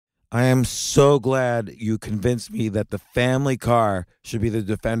I am so glad you convinced me that the family car should be the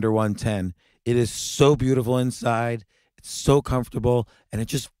Defender 110. It is so beautiful inside, it's so comfortable, and it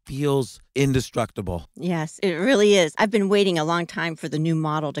just feels indestructible. Yes, it really is. I've been waiting a long time for the new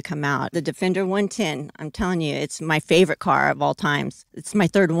model to come out. The Defender 110, I'm telling you, it's my favorite car of all times. It's my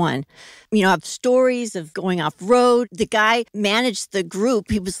third one. You know, I have stories of going off road. The guy managed the group.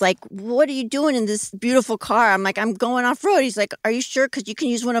 He was like, "What are you doing in this beautiful car?" I'm like, "I'm going off road." He's like, "Are you sure? Because you can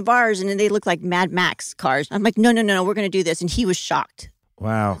use one of ours." And then they look like Mad Max cars. I'm like, no, we're going to do this. And he was shocked.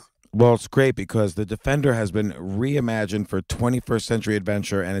 Wow. Well, it's great because the Defender has been reimagined for 21st century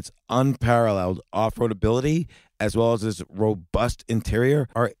adventure, and its unparalleled off-road ability as well as its robust interior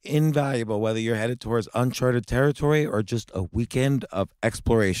are invaluable whether you're headed towards uncharted territory or just a weekend of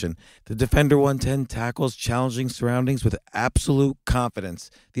exploration. The Defender 110 tackles challenging surroundings with absolute confidence.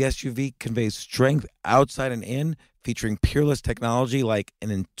 The SUV conveys strength outside and in, featuring peerless technology like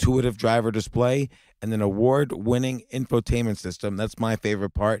an intuitive driver display and an award-winning infotainment system. That's my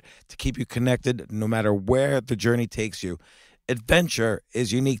favorite part, to keep you connected no matter where the journey takes you. Adventure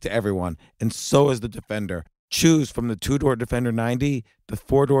is unique to everyone, and so is the Defender. Choose from the two-door Defender 90, the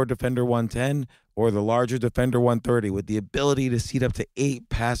four-door Defender 110, or the larger Defender 130 with the ability to seat up to 8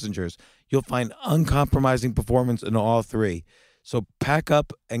 passengers. You'll find uncompromising performance in all three. So pack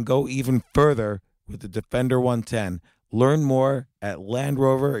up and go even further with the Defender 110. Learn more at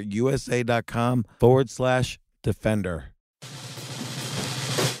LandRoverUSA.com/Defender.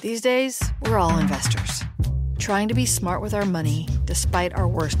 These days, we're all investors, trying to be smart with our money despite our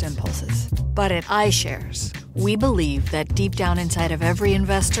worst impulses. But at iShares, we believe that deep down inside of every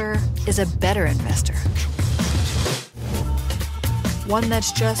investor is a better investor. One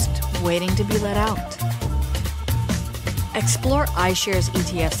that's just waiting to be let out. Explore iShares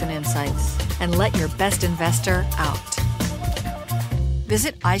ETFs and insights and let your best investor out.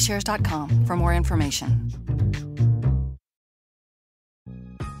 Visit iShares.com for more information.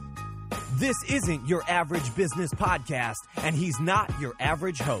 This isn't your average business podcast, and he's not your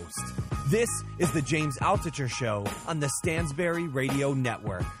average host. This is the James Altucher Show on the Stansberry Radio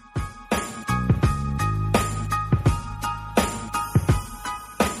Network.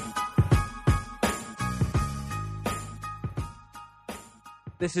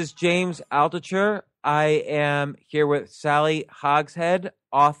 This is James Altucher. I am here with Sally Hogshead,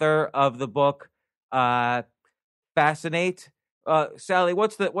 author of the book Fascinate. Sally,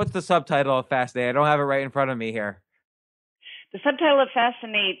 what's the subtitle of Fascinate? I don't have it right in front of me here. The subtitle of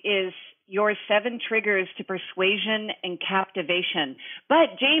Fascinate is Your 7 Triggers to Persuasion and Captivation.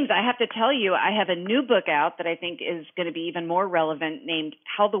 But, James, I have to tell you, I have a new book out that I think is going to be even more relevant, named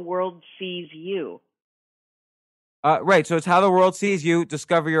How the World Sees You. Right, so it's How the World Sees You,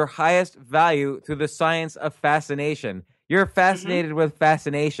 Discover Your Highest Value Through the Science of Fascination. You're fascinated with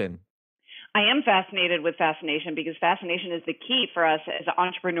fascination. I am fascinated with fascination because fascination is the key for us as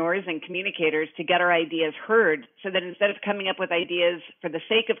entrepreneurs and communicators to get our ideas heard, so that instead of coming up with ideas for the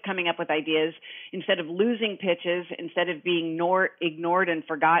sake of coming up with ideas, instead of losing pitches, instead of being ignored and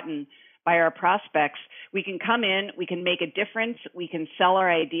forgotten by our prospects, we can come in, we can make a difference, we can sell our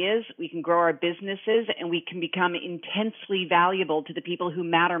ideas, we can grow our businesses, and we can become intensely valuable to the people who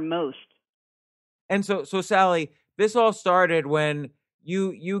matter most. And so Sally, this all started when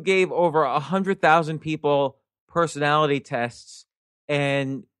you gave over 100,000 people personality tests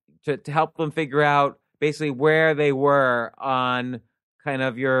and to help them figure out basically where they were on kind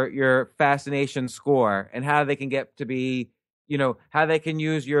of your fascination score and how they can get to be, how they can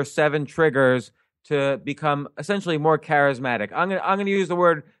use your 7 triggers to become essentially more charismatic. I'm gonna use the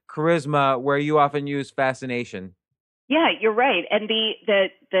word charisma where you often use fascination. Yeah, you're right. And the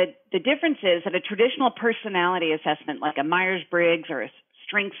difference is that a traditional personality assessment like a Myers-Briggs or a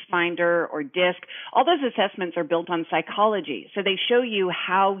StrengthsFinder or DISC, all those assessments are built on psychology. So they show you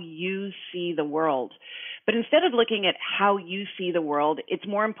how you see the world. But instead of looking at how you see the world, it's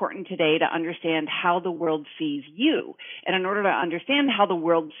more important today to understand how the world sees you. And in order to understand how the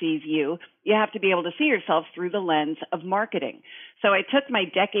world sees you, you have to be able to see yourself through the lens of marketing. So I took my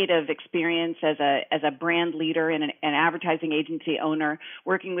decade of experience as a brand leader and an advertising agency owner,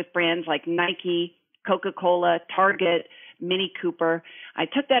 working with brands like Nike, Coca-Cola, Target, Mini Cooper. I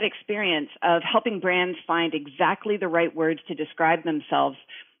took that experience of helping brands find exactly the right words to describe themselves,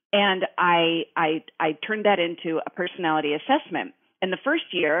 and I turned that into a personality assessment. In the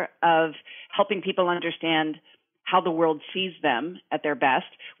first year of helping people understand how the world sees them at their best,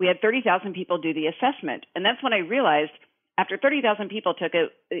 we had 30,000 people do the assessment. And that's when I realized After 30,000 people took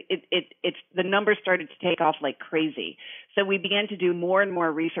it's the numbers started to take off like crazy. So we began to do more and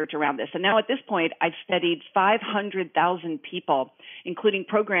more research around this. And now at this point, I've studied 500,000 people, including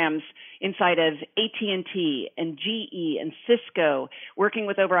programs inside of AT&T and GE and Cisco, working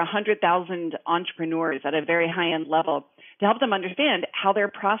with over 100,000 entrepreneurs at a very high-end level to help them understand how their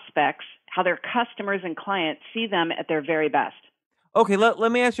prospects, how their customers and clients see them at their very best. Okay,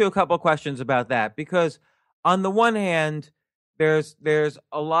 let me ask you a couple of questions about that, because on the one hand, there's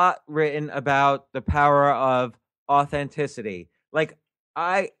a lot written about the power of authenticity. Like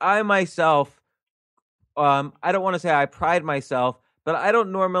I myself, I don't want to say I pride myself, but I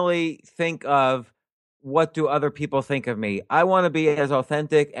don't normally think of what do other people think of me. I want to be as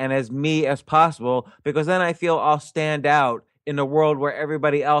authentic and as me as possible, because then I feel I'll stand out in a world where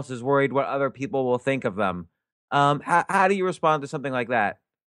everybody else is worried what other people will think of them. How do you respond to something like that?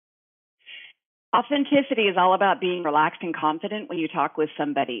 Authenticity is all about being relaxed and confident when you talk with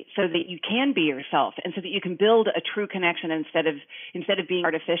somebody so that you can be yourself and so that you can build a true connection instead of being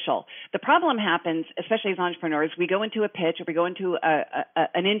artificial. The problem happens, especially as entrepreneurs, we go into a pitch or we go into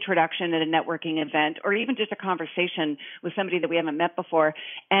an introduction at a networking event or even just a conversation with somebody that we haven't met before,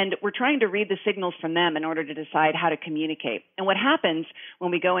 and we're trying to read the signals from them in order to decide how to communicate. And what happens when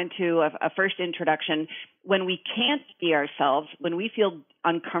we go into a first introduction, when we can't be ourselves, when we feel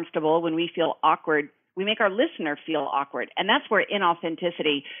uncomfortable, when we feel awkward, we make our listener feel awkward. And that's where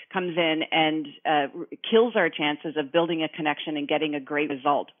inauthenticity comes in and kills our chances of building a connection and getting a great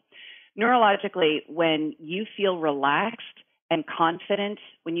result. Neurologically, when you feel relaxed and confident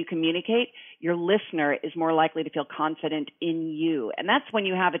when you communicate, your listener is more likely to feel confident in you. And that's when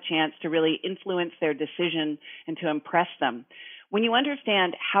you have a chance to really influence their decision and to impress them. When you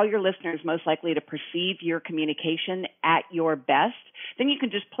understand how your listener is most likely to perceive your communication at your best, then you can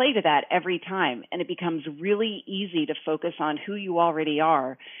just play to that every time, and it becomes really easy to focus on who you already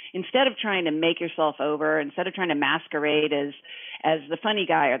are instead of trying to make yourself over, instead of trying to masquerade as the funny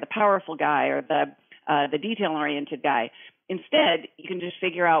guy or the powerful guy or the detail-oriented guy. Instead, you can just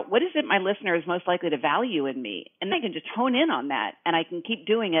figure out what is it my listener is most likely to value in me, and I can just hone in on that, and I can keep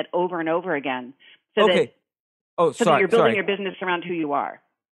doing it over and over again. So that you're building your business around who you are.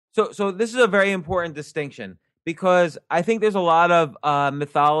 So this is a very important distinction, because I think there's a lot of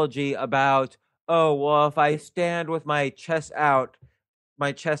mythology about, oh, well, if I stand with my chest out,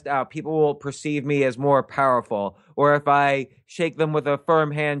 people will perceive me as more powerful. Or if I shake them with a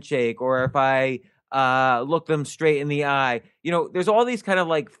firm handshake, or if I look them straight in the eye. You know, there's all these kind of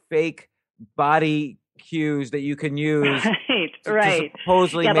like fake body cues that you can use to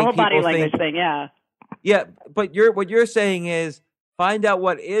supposedly make the whole people body language think, thing, yeah. Yeah, but what you're saying is find out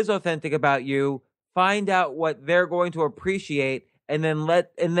what is authentic about you, find out what they're going to appreciate, and then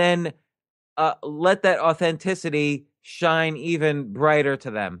let that authenticity shine even brighter to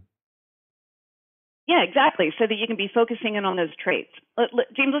them. Yeah, exactly. So that you can be focusing in on those traits.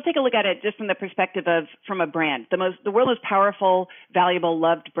 James, let's take a look at it just from the perspective from a brand. The world's most powerful, valuable,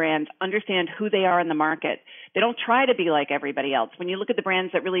 loved brands understand who they are in the market. They don't try to be like everybody else. When you look at the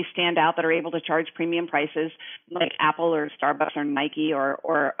brands that really stand out, that are able to charge premium prices, like Apple or Starbucks or Nike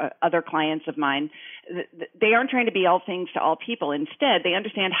or other clients of mine, they aren't trying to be all things to all people. Instead, they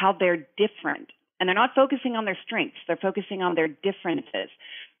understand how they're different. And they're not focusing on their strengths. They're focusing on their differences.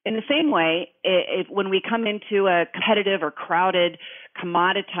 In the same way, when we come into a competitive or crowded,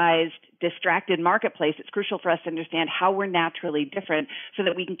 commoditized, distracted marketplace, it's crucial for us to understand how we're naturally different so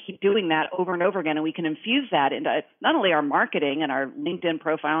that we can keep doing that over and over again, and we can infuse that into not only our marketing and our LinkedIn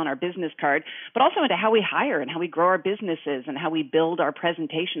profile and our business card, but also into how we hire and how we grow our businesses and how we build our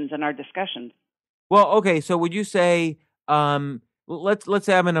presentations and our discussions. Well, okay, so would you say, let's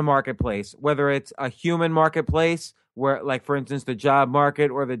say I'm in a marketplace, whether it's a human marketplace, where, like, for instance, the job market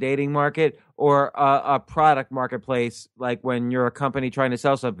or the dating market, or a product marketplace, like when you're a company trying to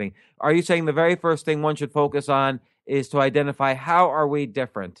sell something. Are you saying the very first thing one should focus on is to identify how are we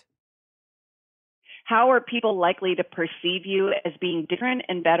different? How are people likely to perceive you as being different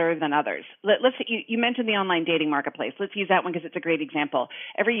and better than others? You mentioned the online dating marketplace. Let's use that one because it's a great example.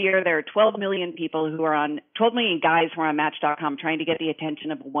 Every year there are 12 million guys who are on Match.com trying to get the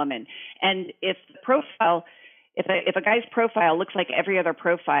attention of a woman. And if a guy's profile looks like every other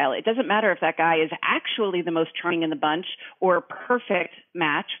profile, it doesn't matter if that guy is actually the most charming in the bunch or a perfect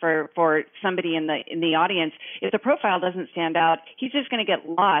match for somebody in the audience. If the profile doesn't stand out, he's just going to get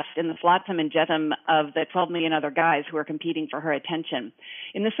lost in the flotsam and jetsam of the 12 million other guys who are competing for her attention.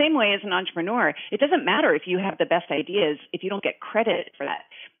 In the same way, as an entrepreneur, it doesn't matter if you have the best ideas if you don't get credit for that.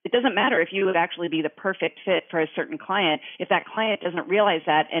 It doesn't matter if you would actually be the perfect fit for a certain client if that client doesn't realize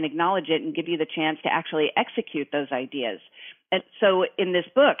that and acknowledge it and give you the chance to actually execute those ideas. And so in this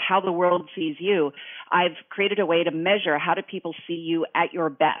book, How the World Sees You, I've created a way to measure how do people see you at your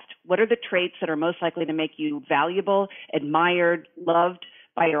best. What are the traits that are most likely to make you valuable, admired, loved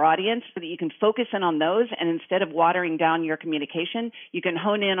by your audience, so that you can focus in on those, and instead of watering down your communication, you can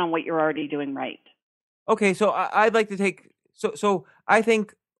hone in on what you're already doing right. Okay, so I'd like to take so I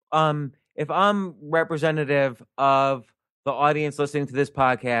think if I'm representative of the audience listening to this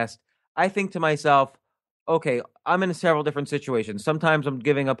podcast, I think to myself, okay, I'm in several different situations. Sometimes I'm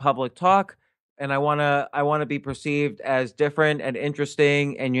giving a public talk and I want to be perceived as different and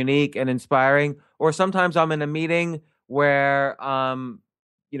interesting and unique and inspiring, or sometimes I'm in a meeting where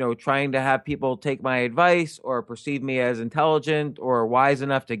trying to have people take my advice or perceive me as intelligent or wise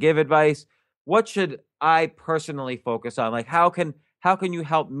enough to give advice. What should I personally focus on? Like, how can you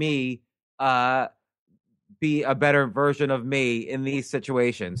help me be a better version of me in these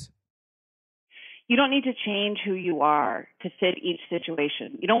situations? You don't need to change who you are to fit each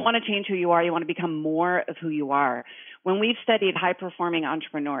situation. You don't want to change who you are. You want to become more of who you are. When we've studied high-performing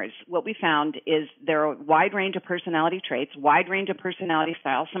entrepreneurs, what we found is there are a wide range of personality traits, wide range of personality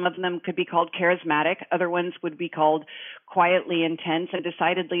styles. Some of them could be called charismatic. Other ones would be called quietly intense and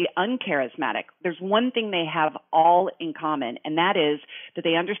decidedly uncharismatic. There's one thing they have all in common, and that is that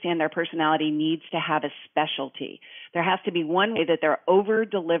they understand their personality needs to have a specialty. There has to be one way that they're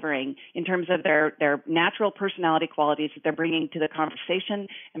over-delivering in terms of their natural personality qualities that they're bringing to the conversation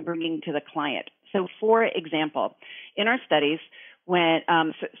and bringing to the client. So, for example, in our studies, when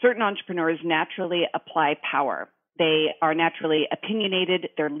certain entrepreneurs naturally apply power, they are naturally opinionated,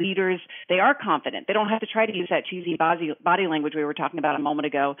 they're leaders, they are confident. They don't have to try to use that cheesy body language we were talking about a moment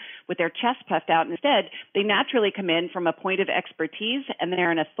ago with their chest puffed out. Instead, they naturally come in from a point of expertise and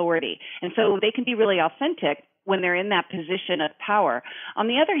they're an authority. And so they can be really authentic when they're in that position of power. On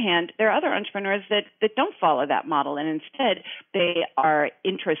the other hand, there are other entrepreneurs that don't follow that model, and instead they are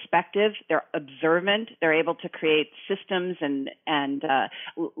introspective, they're observant, they're able to create systems and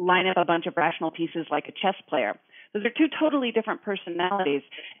line up a bunch of rational pieces like a chess player. Those are two totally different personalities.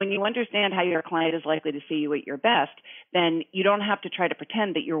 When you understand how your client is likely to see you at your best, then you don't have to try to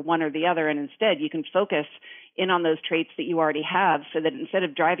pretend that you're one or the other, and instead you can focus in on those traits that you already have, so that instead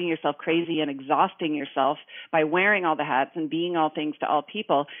of driving yourself crazy and exhausting yourself by wearing all the hats and being all things to all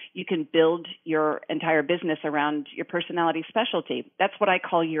people, you can build your entire business around your personality specialty. That's what I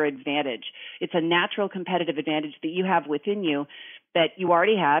call your advantage. It's a natural competitive advantage that you have within you that you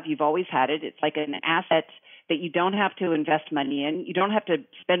already have. You've always had it. It's like an asset that you don't have to invest money in. You don't have to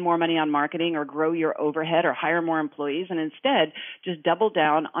spend more money on marketing or grow your overhead or hire more employees, and instead just double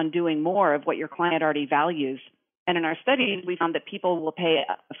down on doing more of what your client already values. And in our studies, we found that people will pay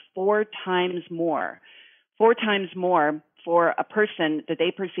 4 times more for a person that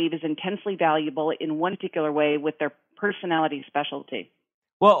they perceive as intensely valuable in one particular way with their personality specialty.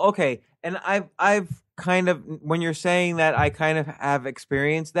 Well, okay. And I've kind of, when you're saying that, I kind of have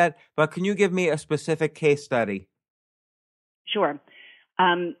experienced that, but can you give me a specific case study? Sure.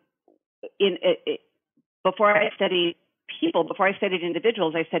 Before I studied people, before I studied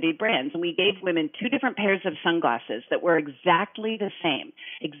individuals, I studied brands, and we gave women 2 different pairs of sunglasses that were exactly the same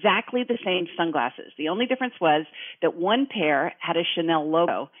sunglasses. The only difference was that one pair had a Chanel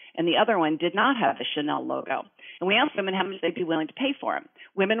logo and the other one did not have a Chanel logo. And we asked women how much they'd be willing to pay for them.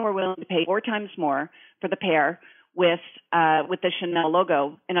 Women were willing to pay 4 times more for the pair with the Chanel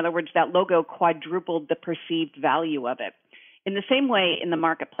logo. In other words, that logo quadrupled the perceived value of it. In the same way, in the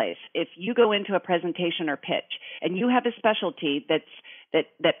marketplace, if you go into a presentation or pitch and you have a specialty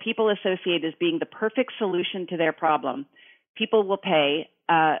that people associate as being the perfect solution to their problem, people will pay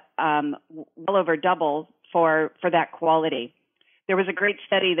well over double for that quality. There was a great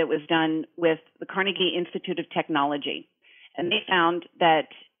study that was done with the Carnegie Institute of Technology, and they found that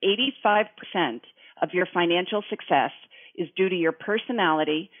 85% of your financial success is due to your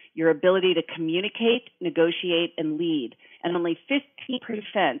personality, your ability to communicate, negotiate, and lead. And only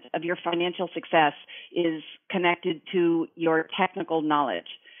 15% of your financial success is connected to your technical knowledge.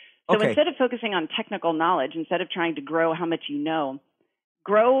 So instead of focusing on technical knowledge, instead of trying to grow how much you know,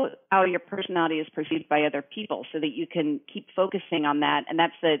 grow how your personality is perceived by other people so that you can keep focusing on that. And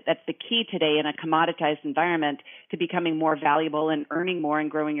that's the key today in a commoditized environment to becoming more valuable and earning more and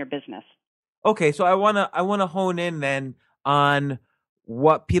growing your business. Okay, so I wanna hone in then on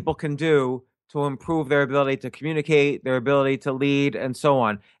what people can do to improve their ability to communicate, their ability to lead, and so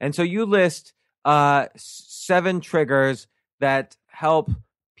on. And so you list 7 triggers that help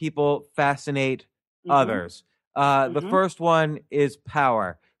people fascinate others. The first one is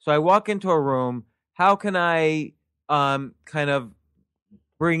power. So I walk into a room. How can I kind of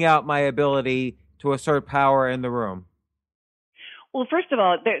bring out my ability to assert power in the room? Well, first of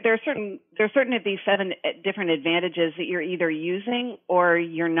all, there are certain of these 7 different advantages that you're either using or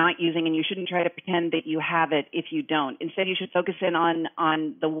you're not using, and you shouldn't try to pretend that you have it if you don't. Instead, you should focus in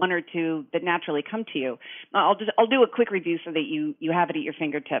on the 1 or 2 that naturally come to you. I'll do a quick review so that you have it at your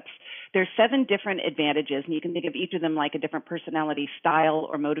fingertips. There's 7 different advantages, and you can think of each of them like a different personality style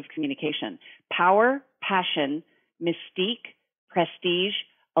or mode of communication: power, passion, mystique, prestige,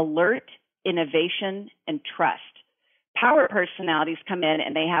 alert, innovation, and trust. Power personalities come in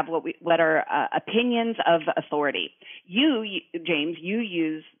and they have what are opinions of authority. James, you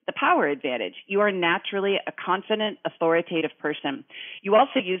use the power advantage. You are naturally a confident, authoritative person. You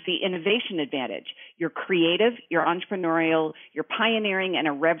also use the innovation advantage. You're creative, you're entrepreneurial, you're pioneering and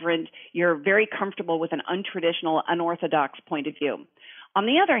irreverent. You're very comfortable with an untraditional, unorthodox point of view. On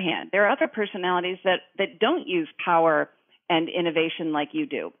the other hand, there are other personalities that don't use power and innovation like you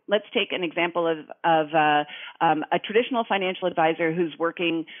do. Let's take an example of a traditional financial advisor who's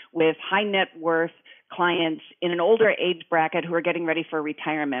working with high net worth clients in an older age bracket who are getting ready for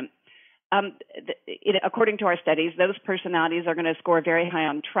retirement. According to our studies, those personalities are going to score very high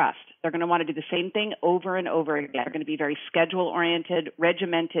on trust. They're going to want to do the same thing over and over again. They're going to be very schedule-oriented,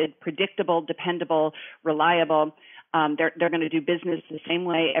 regimented, predictable, dependable, reliable. They're going to do business the same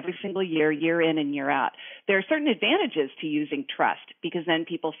way every single year, year in and year out. There are certain advantages to using trust because then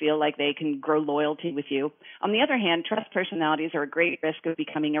people feel like they can grow loyalty with you. On the other hand, trust personalities are a great risk of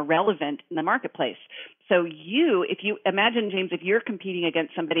becoming irrelevant in the marketplace. So if you imagine, James, if you're competing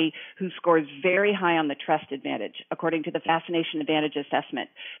against somebody who scores very high on the trust advantage, according to the Fascination Advantage Assessment,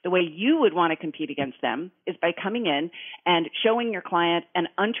 the way you would want to compete against them is by coming in and showing your client an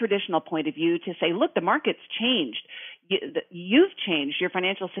untraditional point of view to say, look, the market's changed. You've changed. Your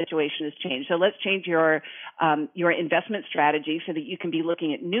financial situation has changed. So let's change your investment strategy so that you can be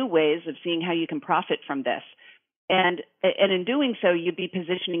looking at new ways of seeing how you can profit from this. And in doing so, you'd be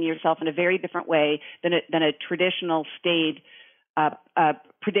positioning yourself in a very different way than a traditional, staid,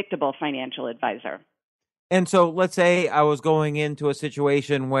 predictable financial advisor. And so let's say I was going into a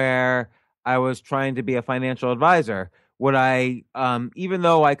situation where I was trying to be a financial advisor. Would I, even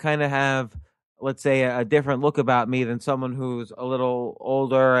though I kind of have, let's say, a different look about me than someone who's a little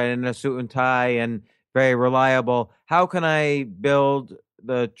older and in a suit and tie and very reliable, how can I build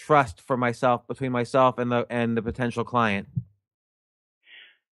the trust for myself between myself and the potential client?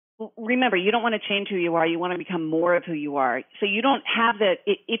 Remember, you don't want to change who you are. You want to become more of who you are. So you don't have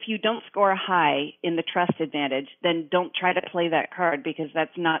if you don't score high in the trust advantage, then don't try to play that card because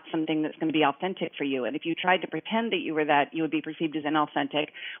that's not something that's going to be authentic for you. And if you tried to pretend that you were that, you would be perceived as inauthentic,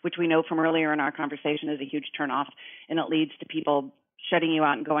 which we know from earlier in our conversation is a huge turnoff, and it leads to people shutting you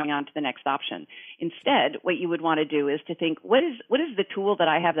out and going on to the next option. Instead, what you would want to do is to think, what is the tool that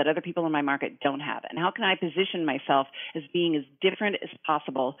I have that other people in my market don't have? And how can I position myself as being as different as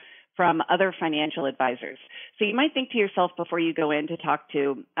possible from other financial advisors? So you might think to yourself before you go in to talk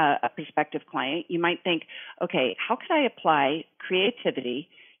to a prospective client, you might think, okay, how could I apply creativity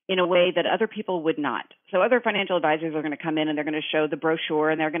in a way that other people would not? So other financial advisors are going to come in and they're going to show the brochure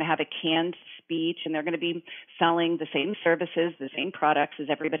and they're going to have a canned speech and they're going to be selling the same services, the same products as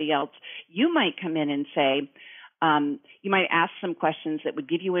everybody else. You might come in and say, you might ask some questions that would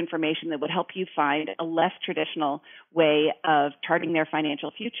give you information that would help you find a less traditional way of charting their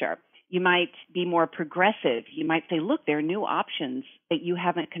financial future. You might be more progressive. You might say, look, there are new options that you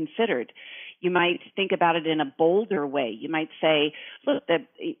haven't considered. You might think about it in a bolder way. You might say, look,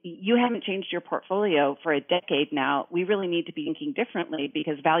 you haven't changed your portfolio for a decade now. We really need to be thinking differently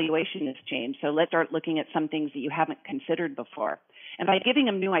because valuation has changed. So let's start looking at some things that you haven't considered before. And by giving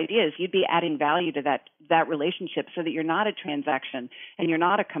them new ideas, you'd be adding value to that relationship so that you're not a transaction and you're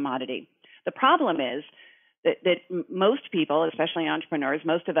not a commodity. The problem is that most people, especially entrepreneurs,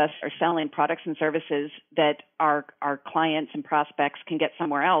 most of us are selling products and services that our clients and prospects can get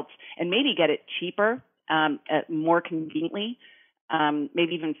somewhere else and maybe get it cheaper, more conveniently,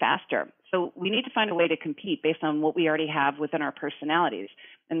 maybe even faster. So we need to find a way to compete based on what we already have within our personalities.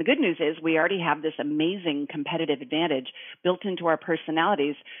 And the good news is we already have this amazing competitive advantage built into our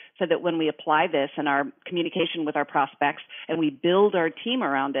personalities so that when we apply this in our communication with our prospects and we build our team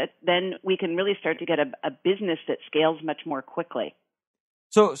around it, then we can really start to get a business that scales much more quickly.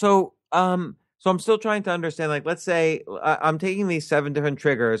 So I'm still trying to understand, like, let's say I'm taking these 7 different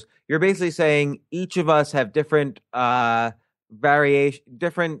triggers. You're basically saying each of us have different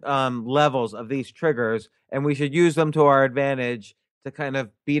different levels of these triggers, and we should use them to our advantage to kind of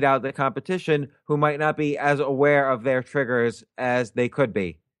beat out the competition who might not be as aware of their triggers as they could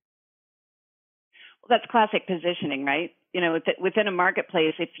be. that's classic positioning, right? Within a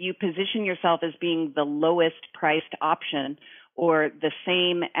marketplace, if you position yourself as being the lowest priced option or the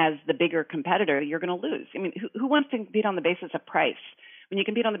same as the bigger competitor, you're going to lose. I mean, who wants to compete on the basis of price? When you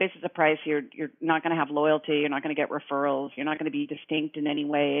compete on the basis of price, you're not going to have loyalty. You're not going to get referrals. You're not going to be distinct in any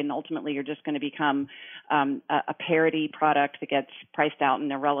way. And ultimately, you're just going to become a parity product that gets priced out and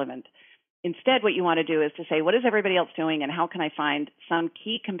irrelevant. Instead, what you want to do is to say, what is everybody else doing, and how can I find some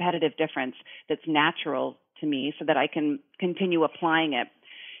key competitive difference that's natural to me so that I can continue applying it?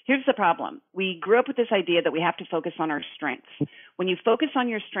 Here's the problem. We grew up with this idea that we have to focus on our strengths. When you focus on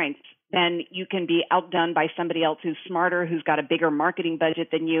your strengths, then you can be outdone by somebody else who's smarter, who's got a bigger marketing budget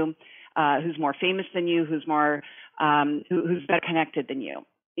than you, who's more famous than you, who's better connected than you.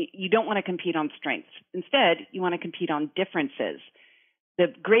 You don't want to compete on strengths. Instead, you want to compete on differences. The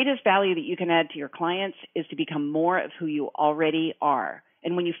greatest value that you can add to your clients is to become more of who you already are.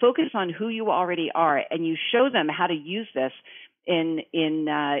 And when you focus on who you already are and you show them how to use this in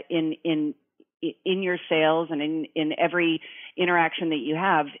your sales and in every interaction that you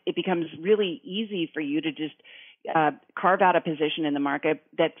have, it becomes really easy for you to just carve out a position in the market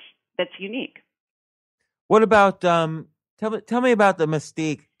that's unique. What about tell me about the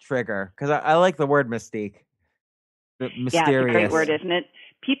Mystique trigger, because I like the word Mystique. Mysterious. Yeah, it's a great word, isn't it?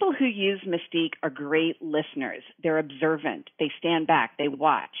 People who use Mystique are great listeners. They're observant. They stand back. They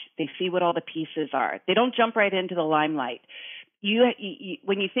watch. They see what all the pieces are. They don't jump right into the limelight.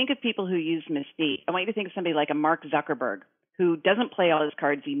 When you think of people who use Mystique, I want you to think of somebody like a Mark Zuckerberg, who doesn't play all his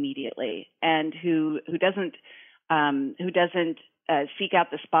cards immediately and who doesn't seek out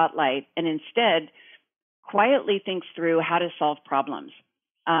the spotlight, and instead quietly thinks through how to solve problems.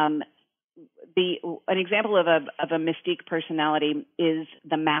 An example of a Mystique personality is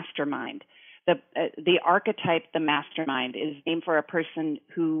the mastermind. The archetype, the mastermind, is named for a person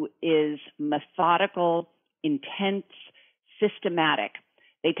who is methodical, intense, systematic.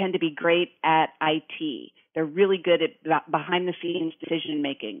 They tend to be great at IT. They're really good at behind-the-scenes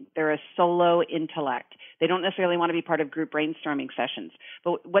decision-making. They're a solo intellect. They don't necessarily want to be part of group brainstorming sessions.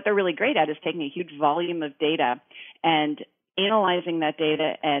 But what they're really great at is taking a huge volume of data and analyzing that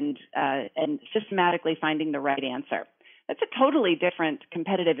data and systematically finding the right answer. That's a totally different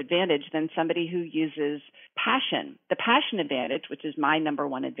competitive advantage than somebody who uses passion. The passion advantage, which is my number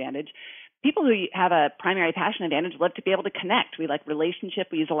one advantage, people who have a primary passion advantage love to be able to connect. We like relationship.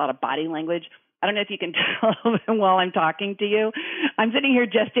 We use a lot of body language. I don't know if you can tell while I'm talking to you. I'm sitting here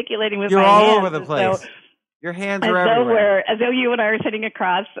gesticulating with my hands. You're all over the place. Your hands are everywhere. As though you and I are sitting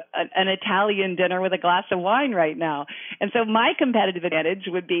across an Italian dinner with a glass of wine right now. And so my competitive advantage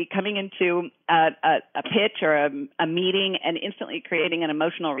would be coming into a pitch or a meeting and instantly creating an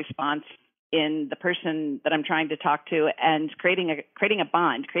emotional response in the person that I'm trying to talk to and creating a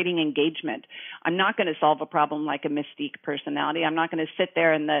bond, creating engagement. I'm not going to solve a problem like a Mystique personality. I'm not going to sit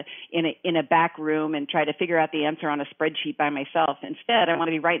there in a back room and try to figure out the answer on a spreadsheet by myself. Instead, I want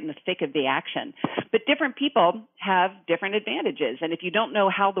to be right in the thick of the action. But different people have different advantages. And if you don't know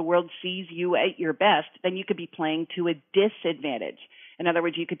how the world sees you at your best, then you could be playing to a disadvantage. In other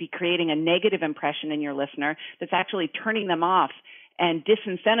words, you could be creating a negative impression in your listener that's actually turning them off and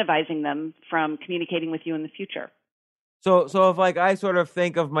disincentivizing them from communicating with you in the future. So if like I sort of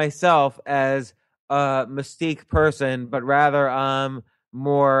think of myself as a Mystique person, but rather I'm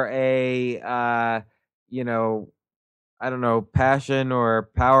more a I don't know, passion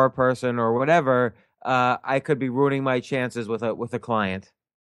or power person or whatever, I could be ruining my chances with a client.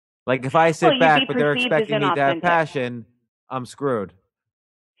 Like if I sit back but they're expecting me to have passion, I'm screwed.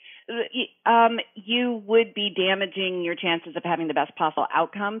 You would be damaging your chances of having the best possible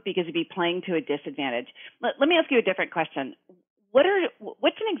outcome because you'd be playing to a disadvantage. Let me ask you a different question. What's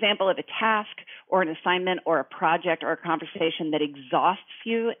an example of a task or an assignment or a project or a conversation that exhausts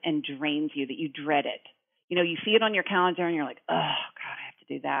you and drains you, that you dread it? You know, you see it on your calendar and you're like, oh, God, I have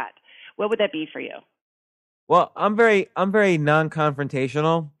to do that. What would that be for you? Well, I'm very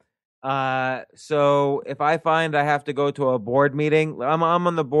non-confrontational. So if I find I have to go to a board meeting, I'm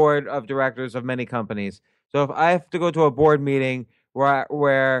on the board of directors of many companies. So if I have to go to a board meeting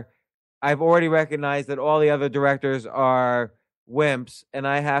where I've already recognized that all the other directors are wimps and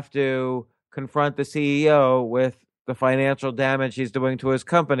I have to confront the CEO with the financial damage he's doing to his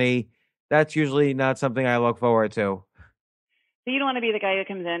company, that's usually not something I look forward to. So you don't want to be the guy who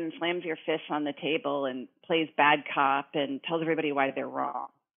comes in and slams your fists on the table and plays bad cop and tells everybody why they're wrong.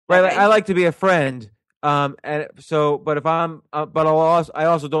 Right, I like to be a friend, but if I'm, I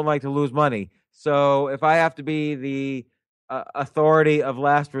also don't like to lose money. So if I have to be the authority of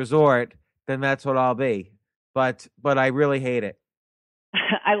last resort, then that's what I'll be. But I really hate it.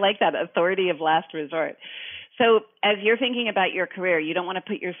 I like that, authority of last resort. So as you're thinking about your career, you don't want to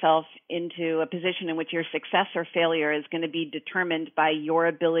put yourself into a position in which your success or failure is going to be determined by your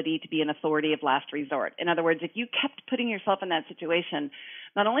ability to be an authority of last resort. In other words, if you kept putting yourself in that situation,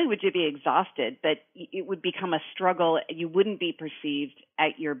 not only would you be exhausted, but it would become a struggle. You wouldn't be perceived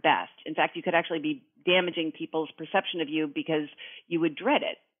at your best. In fact, you could actually be damaging people's perception of you because you would dread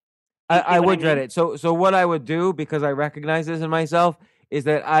it. I would dread it. So what I would do, because I recognize this in myself, is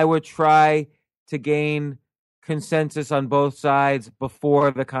that I would try to gain consensus on both sides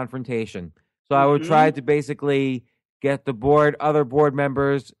before the confrontation. So I would try to basically get the other board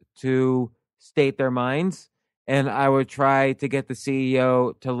members to state their minds, and I would try to get the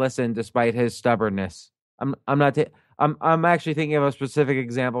CEO to listen despite his stubbornness. I'm actually thinking of a specific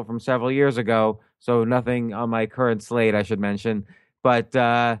example from several years ago, so nothing on my current slate I should mention, but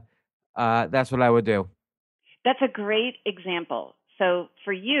that's what I would do. That's a great example. So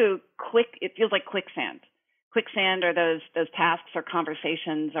for you, it feels like quicksand. Quicksand are those tasks or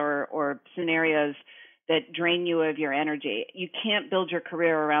conversations or scenarios that drain you of your energy. You can't build your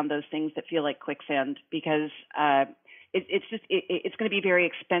career around those things that feel like quicksand because it's going to be very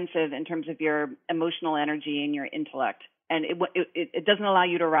expensive in terms of your emotional energy and your intellect, and it doesn't allow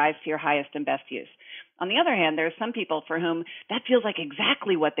you to rise to your highest and best use. On the other hand, there are some people for whom that feels like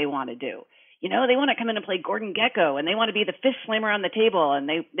exactly what they want to do. You know, they want to come in and play Gordon Gekko, and they want to be the fist slammer on the table, and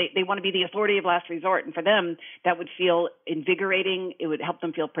they want to be the authority of last resort. And for them, that would feel invigorating. It would help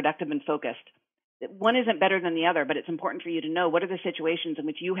them feel productive and focused. One isn't better than the other, but it's important for you to know what are the situations in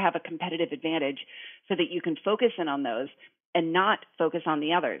which you have a competitive advantage so that you can focus in on those and not focus on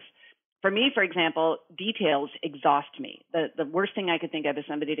the others. For me, for example, details exhaust me. The worst thing I could think of is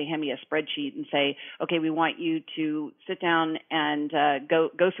somebody to hand me a spreadsheet and say, okay, we want you to sit down and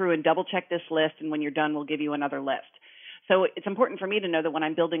go through and double check this list, and when you're done, we'll give you another list. So it's important for me to know that when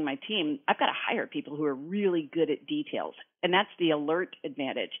I'm building my team, I've got to hire people who are really good at details, and that's the alert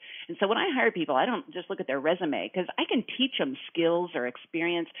advantage. And so when I hire people, I don't just look at their resume because I can teach them skills or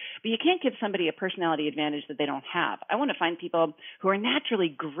experience, but you can't give somebody a personality advantage that they don't have. I want to find people who are naturally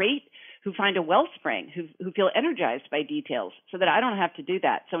great, who find a wellspring, who feel energized by details so that I don't have to do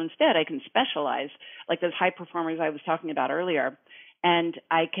that. So instead, I can specialize like those high performers I was talking about earlier, and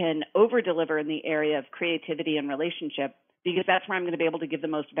I can over-deliver in the area of creativity and relationship because that's where I'm going to be able to give the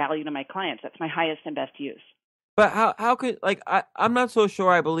most value to my clients. That's my highest and best use. But how could, like, I'm not so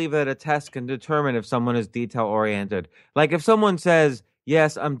sure I believe that a test can determine if someone is detail-oriented. Like, if someone says,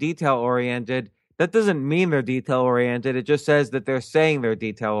 yes, I'm detail-oriented, that doesn't mean they're detail-oriented. It just says that they're saying they're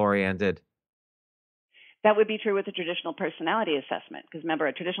detail-oriented. That would be true with a traditional personality assessment, because remember,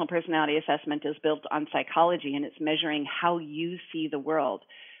 a traditional personality assessment is built on psychology, and it's measuring how you see the world.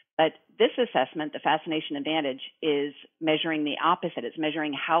 But this assessment, the Fascination Advantage, is measuring the opposite. It's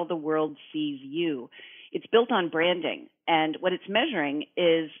measuring how the world sees you. It's built on branding, and what it's measuring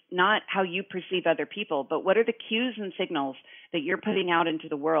is not how you perceive other people, but what are the cues and signals that you're putting out into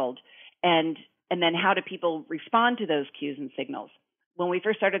the world, and then how do people respond to those cues and signals. When we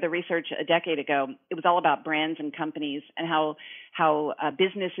first started the research a decade ago, it was all about brands and companies and how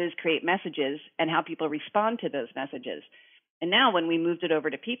businesses create messages and how people respond to those messages. And now when we moved it over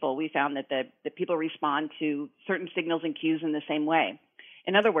to people, we found that the people respond to certain signals and cues in the same way.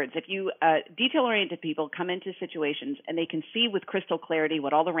 In other words, if you detail-oriented people come into situations and they can see with crystal clarity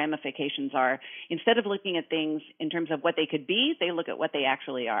what all the ramifications are, instead of looking at things in terms of what they could be, they look at what they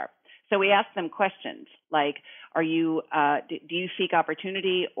actually are. So we ask them questions like, do you seek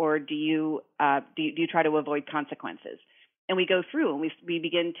opportunity, or do you try to avoid consequences? And we go through and we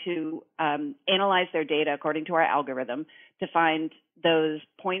begin to analyze their data according to our algorithm to find those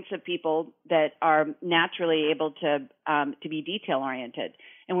points of people that are naturally able to be detail oriented.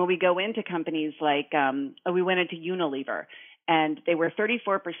 And when we go into companies like we went into Unilever, and they were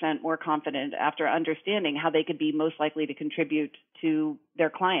 34% more confident after understanding how they could be most likely to contribute to their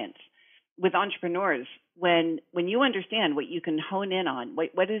clients. With entrepreneurs, when you understand what you can hone in on,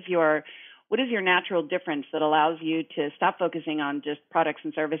 what is your natural difference that allows you to stop focusing on just products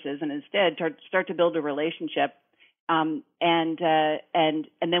and services and instead start to build a relationship, and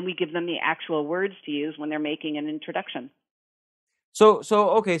then we give them the actual words to use when they're making an introduction. So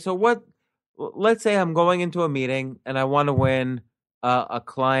what? Let's say I'm going into a meeting and I want to win a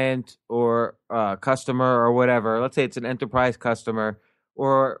client or a customer or whatever. Let's say it's an enterprise customer,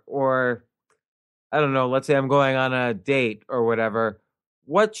 or I don't know. Let's say I'm going on a date or whatever.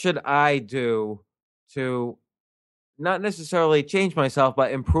 What should I do to not necessarily change myself,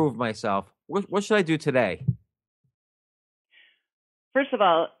 but improve myself? What should I do today? First of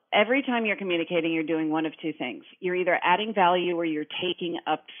all, every time you're communicating, you're doing one of two things. You're either adding value or you're taking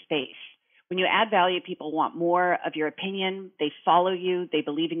up space. When you add value, people want more of your opinion. They follow you. They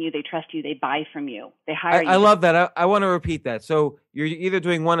believe in you. They trust you. They buy from you. They hire you. I love that. I want to repeat that. So you're either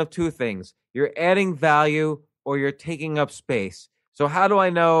doing one of two things. You're adding value or you're taking up space. So how do I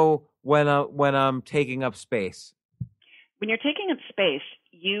know when I'm taking up space? When you're taking up space,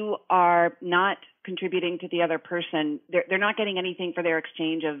 you are not contributing to the other person. They're not getting anything for their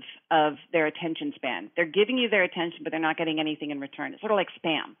exchange of their attention span. They're giving you their attention, but they're not getting anything in return. It's sort of like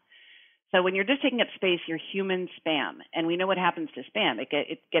spam. So when you're just taking up space, you're human spam. And we know what happens to spam.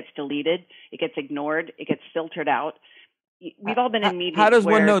 It gets deleted. It gets ignored. It gets filtered out. We've all been in meetings. How does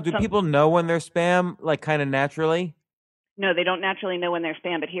one know? Do people know when they're spam, like kind of naturally? No, they don't naturally know when they're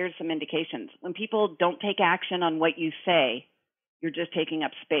spam, but here's some indications. When people don't take action on what you say, you're just taking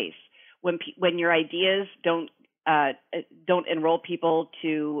up space. When your ideas don't enroll people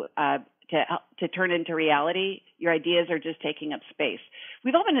to turn into reality, your ideas are just taking up space.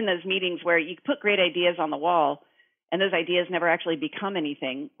 We've all been in those meetings where you put great ideas on the wall and those ideas never actually become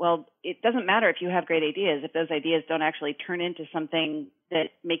anything. Well, it doesn't matter if you have great ideas if those ideas don't actually turn into something that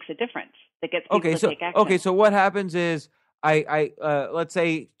makes a difference, that gets people to take action. Okay, so what happens is I let's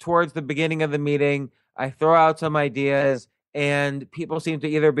say towards the beginning of the meeting, I throw out some ideas and people seem to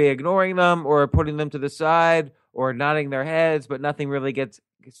either be ignoring them or putting them to the side or nodding their heads, but nothing really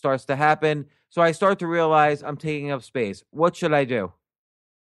starts to happen. So I start to realize I'm taking up space. What should I do?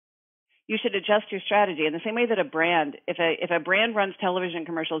 You should adjust your strategy in the same way that if a brand runs television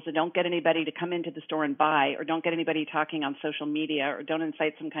commercials that don't get anybody to come into the store and buy, or don't get anybody talking on social media, or don't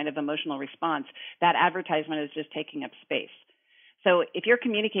incite some kind of emotional response, that advertisement is just taking up space. So if you're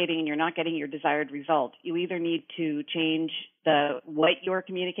communicating and you're not getting your desired result, you either need to change what you're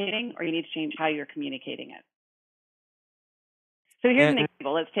communicating, or you need to change how you're communicating it. So here's an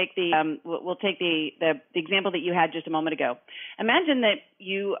example. Let's take we'll take the example that you had just a moment ago. Imagine that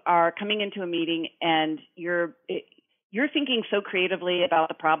you are coming into a meeting and you're thinking so creatively about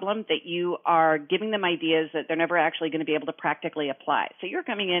the problem that you are giving them ideas that they're never actually going to be able to practically apply. So you're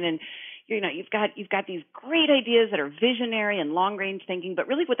coming in and you've got these great ideas that are visionary and long range thinking, but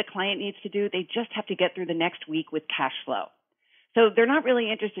really what the client needs to do, they just have to get through the next week with cash flow. So they're not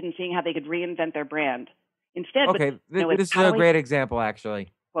really interested in seeing how they could reinvent their brand. Instead, okay, this is a great example, actually.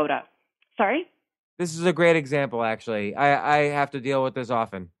 Quota. Sorry? This is a great example, actually. I have to deal with this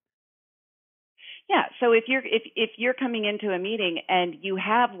often. Yeah. So if you're coming into a meeting and you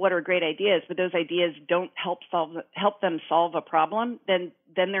have what are great ideas, but those ideas don't help them solve a problem, then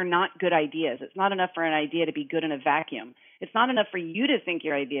they're not good ideas. It's not enough for an idea to be good in a vacuum. It's not enough for you to think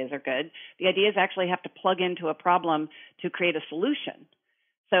your ideas are good. The ideas actually have to plug into a problem to create a solution.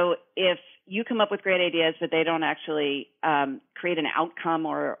 So if you come up with great ideas, but they don't actually create an outcome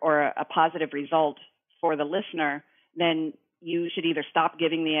or a positive result for the listener, then you should either stop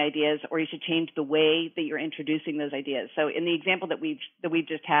giving the ideas or you should change the way that you're introducing those ideas. So in the example that we've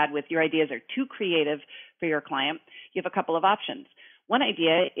just had with your ideas are too creative for your client, you have a couple of options. One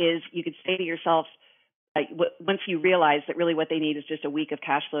idea is you could say to yourself, once you realize that really what they need is just a week of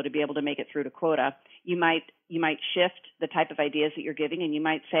cash flow to be able to make it through to quota, you might shift the type of ideas that you're giving, and you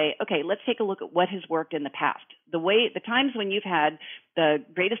might say, okay, let's take a look at what has worked in the past. The times when you've had the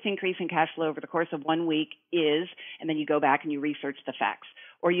greatest increase in cash flow over the course of 1 week is, and then you go back and you research the facts.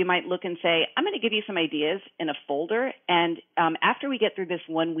 Or you might look and say, I'm going to give you some ideas in a folder, and after we get through this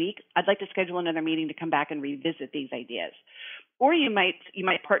 1 week, I'd like to schedule another meeting to come back and revisit these ideas. Or you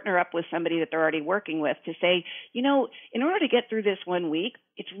might partner up with somebody that they're already working with to say, in order to get through this 1 week,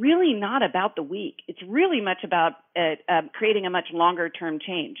 it's really not about the week. It's really much about creating a much longer term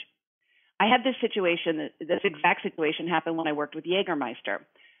change. I had this exact situation happen when I worked with Jägermeister.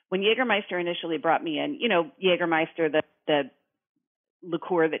 When Jägermeister initially brought me in, Jägermeister, the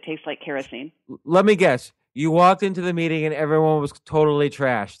liqueur that tastes like kerosene. Let me guess. You walked into the meeting and everyone was totally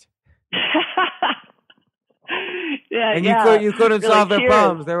trashed. And you couldn't solve their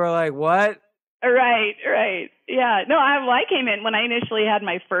problems. They were like, what? Right. Yeah. No, I came in when I initially had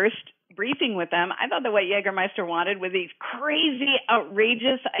my first briefing with them. I thought that what Jägermeister wanted was these crazy,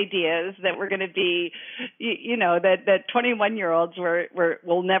 outrageous ideas that were going to be, that 21-year-olds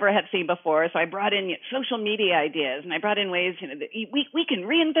will never have seen before. So I brought in social media ideas, and I brought in ways, that we can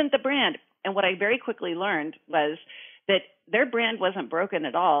reinvent the brand. And what I very quickly learned was that their brand wasn't broken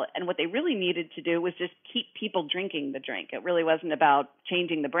at all. And what they really needed to do was just keep people drinking the drink. It really wasn't about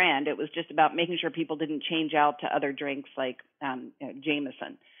changing the brand. It was just about making sure people didn't change out to other drinks like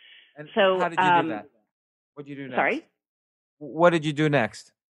Jameson. And so how did you do that? What did you do next? Sorry? What did you do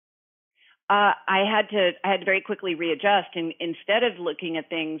next? I had to very quickly readjust, and instead of looking at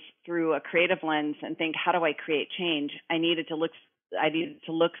things through a creative lens and think, how do I create change? I needed to look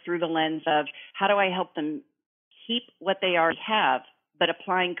through the lens of how do I help them keep what they already have, but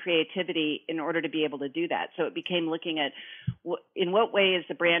applying creativity in order to be able to do that. So it became looking at in what way is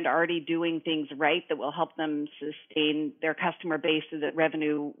the brand already doing things right that will help them sustain their customer base so that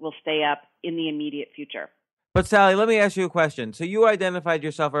revenue will stay up in the immediate future. But Sally, let me ask you a question. So you identified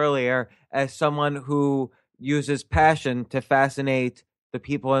yourself earlier as someone who uses passion to fascinate the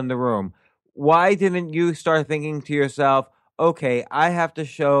people in the room. Why didn't you start thinking to yourself, okay, I have to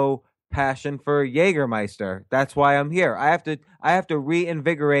show passion for Jägermeister. That's why I'm here. I have to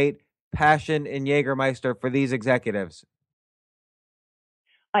reinvigorate passion in Jägermeister for these executives.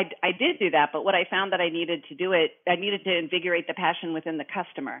 I did do that, but what I found that I needed to invigorate the passion within the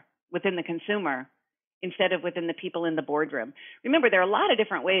customer, within the consumer, instead of within the people in the boardroom. Remember, there are a lot of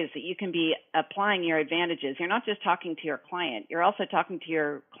different ways that you can be applying your advantages. You're not just talking to your client. You're also talking to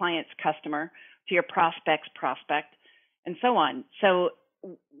your client's customer, to your prospect's prospect, and so on. So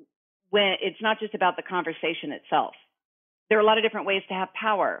when it's not just about the conversation itself. There are a lot of different ways to have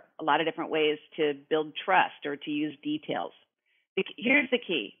power, a lot of different ways to build trust or to use details. Here's the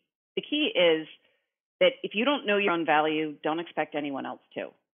key. The key is that if you don't know your own value, don't expect anyone else to.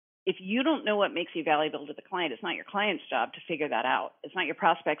 If you don't know what makes you valuable to the client, it's not your client's job to figure that out. It's not your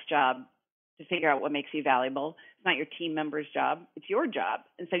prospect's job to figure out what makes you valuable. It's not your team member's job. It's your job.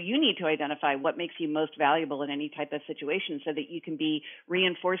 And so you need to identify what makes you most valuable in any type of situation so that you can be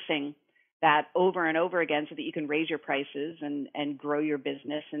reinforcing that over and over again so that you can raise your prices and grow your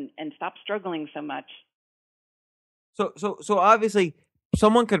business and stop struggling so much. So obviously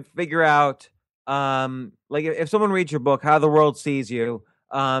someone could figure out, like if someone reads your book, How the World Sees You,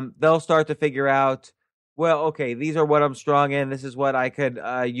 they'll start to figure out, well, okay, these are what I'm strong in. This is what I could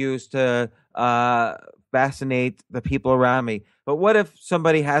use to fascinate the people around me. But what if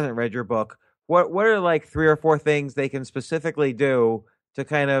somebody hasn't read your book? What are like 3 or 4 things they can specifically do to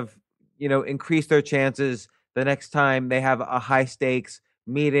kind of, increase their chances the next time they have a high stakes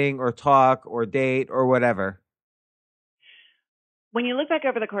meeting or talk or date or whatever? When you look back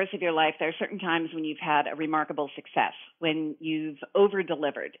over the course of your life, there are certain times when you've had a remarkable success, when you've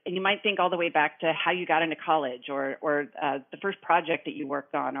over-delivered. And you might think all the way back to how you got into college or the first project that you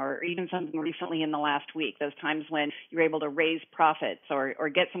worked on, or even something recently in the last week, those times when you were able to raise profits or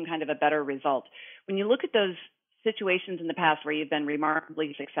get some kind of a better result. When you look at those situations in the past where you've been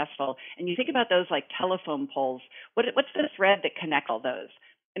remarkably successful, and you think about those like telephone poles, what's the thread that connects all those?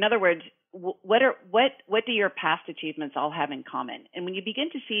 In other words, what do your past achievements all have in common? And when you begin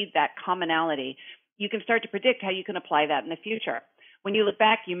to see that commonality, you can start to predict how you can apply that in the future. When you look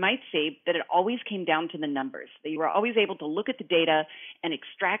back, you might see that it always came down to the numbers, that you were always able to look at the data and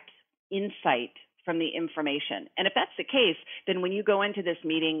extract insight from the information. And if that's the case, then when you go into this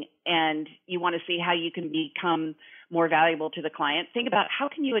meeting and you want to see how you can become more valuable to the client, think about how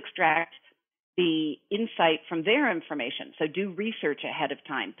can you extract the insight from their information. So do research ahead of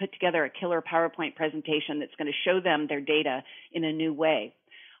time. Put together a killer PowerPoint presentation that's going to show them their data in a new way.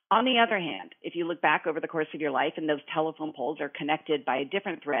 On the other hand, if you look back over the course of your life and those telephone poles are connected by a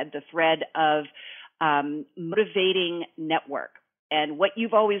different thread, the thread of motivating network. And what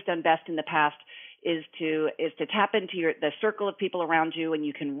you've always done best in the past is to tap into the circle of people around you, and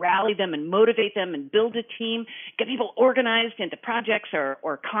you can rally them and motivate them and build a team, get people organized into projects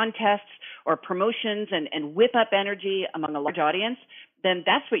or contests or promotions and whip up energy among a large audience, then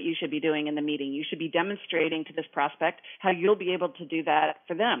that's what you should be doing in the meeting. You should be demonstrating to this prospect how you'll be able to do that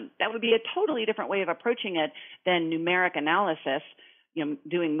for them. That would be a totally different way of approaching it than numeric analysis,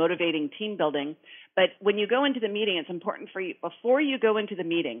 doing motivating team building. But when you go into the meeting, it's important for you, before you go into the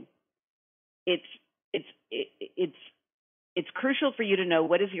meeting, it's crucial for you to know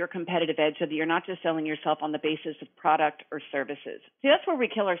what is your competitive edge so that you're not just selling yourself on the basis of product or services. See, that's where we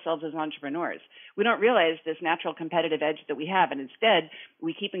kill ourselves as entrepreneurs. We don't realize this natural competitive edge that we have, and instead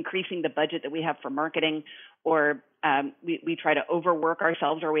we keep increasing the budget that we have for marketing, or we try to overwork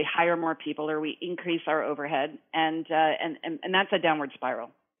ourselves, or we hire more people, or we increase our overhead, and that's a downward spiral.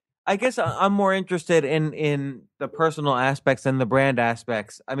 I guess I'm more interested in the personal aspects than the brand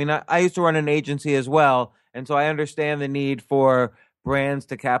aspects. I mean, I used to run an agency as well, and so I understand the need for brands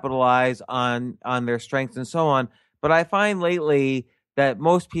to capitalize on their strengths and so on. But I find lately that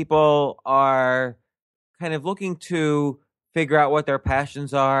most people are kind of looking to figure out what their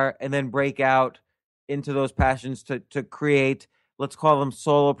passions are and then break out into those passions to create, let's call them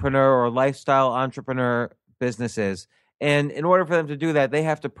solopreneur or lifestyle entrepreneur businesses. And in order for them to do that, they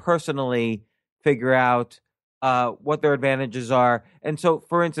have to personally figure out what their advantages are. And so,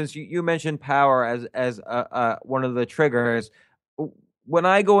 for instance, you mentioned power as one of the triggers. When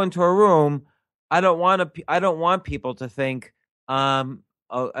I go into a room, I don't want people to think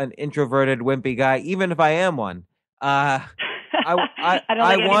an introverted, wimpy guy, even if I am one. I don't think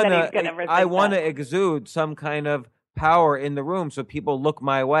anybody's going to ever I think want that. to exude some kind of power in the room so people look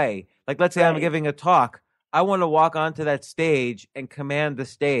my way. Like, let's say I'm Right. giving a talk. I want to walk onto that stage and command the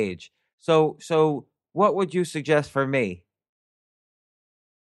stage. So what would you suggest for me?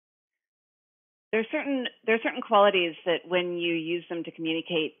 There are certain qualities that when you use them to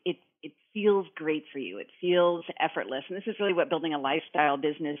communicate, it feels great for you. It feels effortless. And this is really what building a lifestyle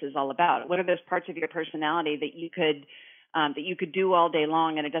business is all about. What are those parts of your personality that you could do all day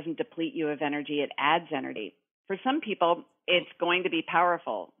long and it doesn't deplete you of energy, it adds energy. For some people, it's going to be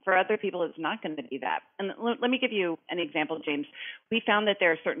powerful. For other people, it's not going to be that. And let me give you an example, James. We found that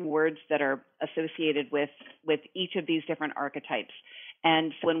there are certain words that are associated with each of these different archetypes.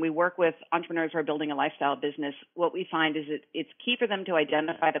 And when we work with entrepreneurs who are building a lifestyle business, what we find is it's key for them to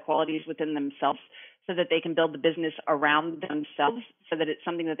identify the qualities within themselves so that they can build the business around themselves so that it's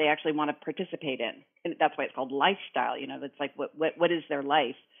something that they actually want to participate in. And that's why it's called lifestyle. That's like what is their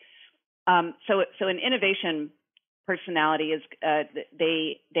life? So an innovation personality is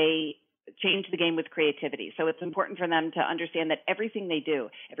they change the game with creativity. So it's important for them to understand that everything they do,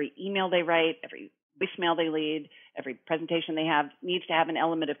 every email they write, every voicemail they lead, every presentation they have needs to have an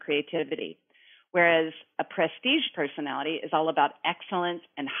element of creativity. Whereas a prestige personality is all about excellence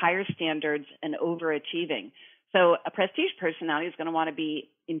and higher standards and overachieving. So a prestige personality is going to want to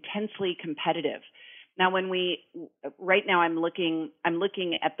be intensely competitive. Now, right now I'm looking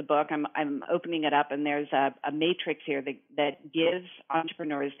at the book. I'm opening it up, and there's a matrix here that gives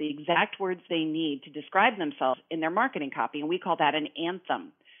entrepreneurs the exact words they need to describe themselves in their marketing copy, and we call that an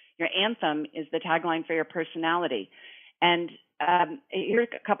anthem. Your anthem is the tagline for your personality. And here's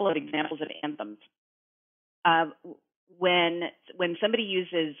a couple of examples of anthems. When somebody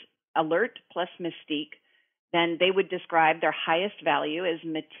uses alert plus mystique, then they would describe their highest value as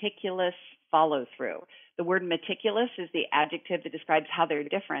meticulous follow-through. The word meticulous is the adjective that describes how they're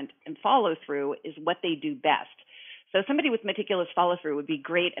different, and follow-through is what they do best. So somebody with meticulous follow-through would be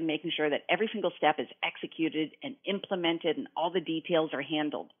great at making sure that every single step is executed and implemented and all the details are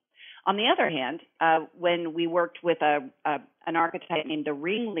handled. On the other hand, when we worked with an archetype named the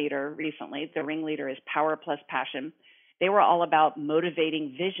ringleader recently, the ringleader is power plus passion. They were all about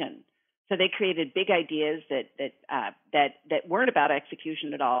motivating vision. So they created big ideas that weren't about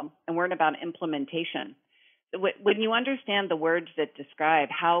execution at all and weren't about implementation. When you understand the words that describe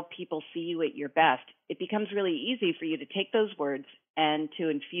how people see you at your best, it becomes really easy for you to take those words and to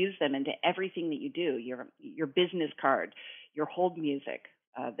infuse them into everything that you do, your business card, your hold music,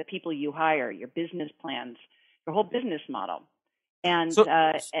 the people you hire, your business plans, your whole business model, and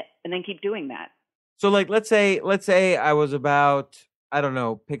then keep doing that. So, like, let's say I was about, I don't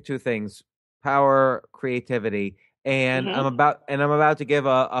know, pick two things: power, creativity, and I'm about to give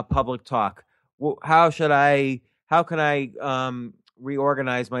a public talk. How can I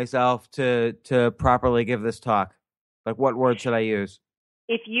reorganize myself to properly give this talk? Like, what words should I use?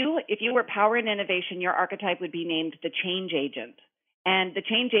 If you were power and innovation, your archetype would be named the change agent. And the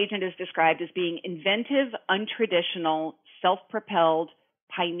change agent is described as being inventive, untraditional, self-propelled,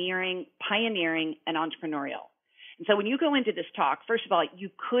 pioneering, and entrepreneurial. And so when you go into this talk, first of all, you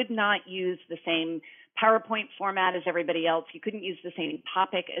could not use the same PowerPoint format as everybody else. You couldn't use the same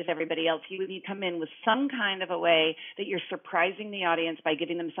topic as everybody else. You would need to come in with some kind of a way that you're surprising the audience by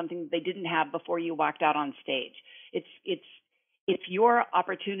giving them something that they didn't have before you walked out on stage. It's your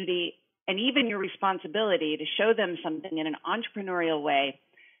opportunity and even your responsibility to show them something in an entrepreneurial way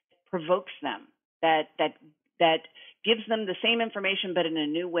that provokes them, that gives them the same information but in a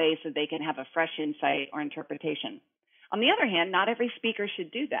new way so they can have a fresh insight or interpretation. On the other hand, not every speaker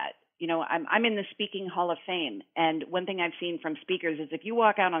should do that. I'm in the Speaking Hall of Fame, and one thing I've seen from speakers is if you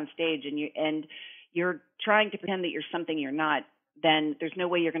walk out on stage and you're trying to pretend that you're something you're not, then there's no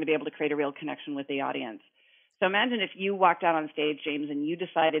way you're going to be able to create a real connection with the audience. So imagine if you walked out on stage, James, and you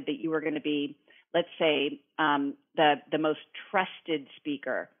decided that you were going to be, let's say, the most trusted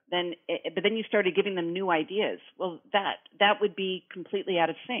speaker. But then you started giving them new ideas. Well, that would be completely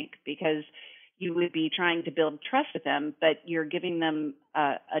out of sync because you would be trying to build trust with them, but you're giving them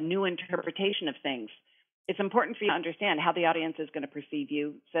a new interpretation of things. It's important for you to understand how the audience is going to perceive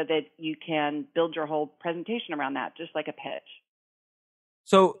you so that you can build your whole presentation around that, just like a pitch.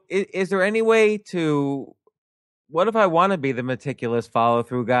 So is there any way to... What if I want to be the meticulous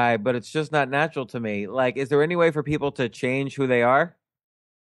follow-through guy, but it's just not natural to me? Like, is there any way for people to change who they are?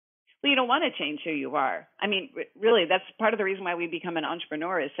 Well, you don't want to change who you are. I mean, really, that's part of the reason why we become an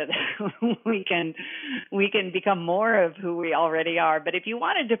entrepreneur, is so that we can become more of who we already are. But if you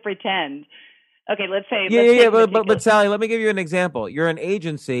wanted to pretend, okay, let's Yeah. take But Sally, let me give you an example. You're an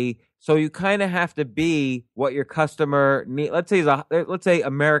agency, so you kind of have to be what your customer need. Let's say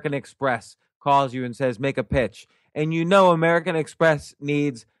American Express calls you and says, make a pitch, and you know American Express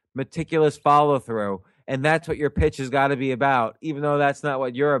needs meticulous follow through, and that's what your pitch has got to be about, even though that's not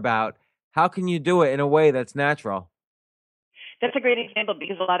what you're about. How can you do it in a way that's natural? That's a great example,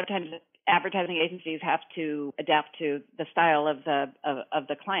 because a lot of times advertising agencies have to adapt to the style of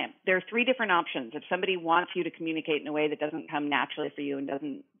the client. There are three different options. If somebody wants you to communicate in a way that doesn't come naturally for you and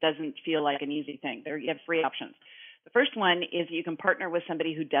doesn't feel like an easy thing, you have three options. The first one is you can partner with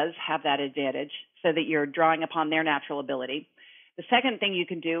somebody who does have that advantage, so that you're drawing upon their natural ability. The second thing you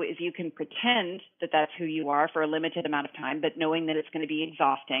can do is you can pretend that that's who you are for a limited amount of time, but knowing that it's going to be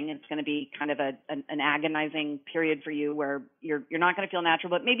exhausting. It's going to be kind of an agonizing period for you, where you're not going to feel natural,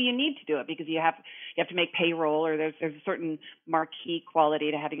 but maybe you need to do it because you have to make payroll, or there's a certain marquee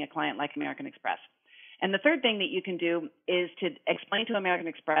quality to having a client like American Express. And the third thing that you can do is to explain to American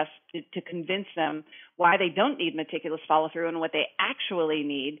Express, to convince them why they don't need meticulous follow through, and what they actually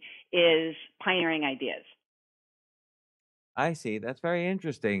need is pioneering ideas. I see. That's very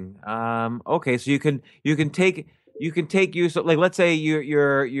interesting. Okay, so you can take use of, like, let's say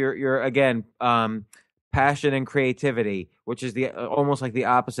you're again, passion and creativity, which is the almost like the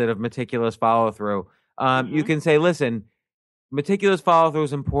opposite of meticulous follow through. You can say, listen, meticulous follow through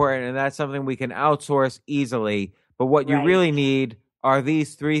is important, and that's something we can outsource easily. But what you Right. really need are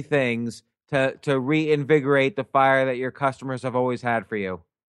these three things to reinvigorate the fire that your customers have always had for you.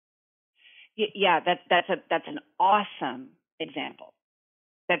 Yeah, that's an awesome example.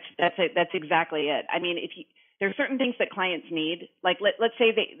 That's exactly it. I mean, there are certain things that clients need. Like let's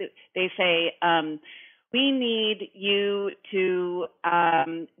say they say, we need you to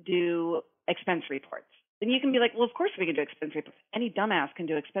do expense reports. Then you can be like, well, of course we can do expense reports. Any dumbass can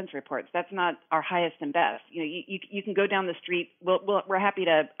do expense reports. That's not our highest and best. You can go down the street. We're happy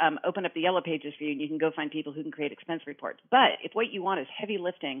to open up the yellow pages for you, and you can go find people who can create expense reports. But if what you want is heavy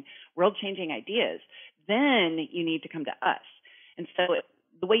lifting, world-changing ideas, then you need to come to us. And so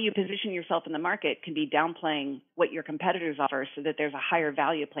the way you position yourself in the market can be downplaying what your competitors offer, so that there's a higher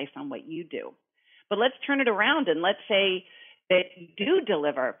value placed on what you do. But let's turn it around, and let's say that you do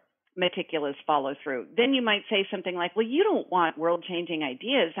deliver meticulous follow through. Then you might say something like, well, you don't want world changing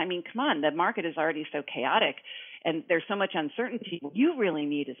ideas. I mean, come on, the market is already so chaotic and there's so much uncertainty. What you really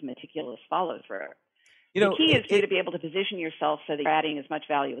need is meticulous follow through. The key is for you to be able to position yourself so that you're adding as much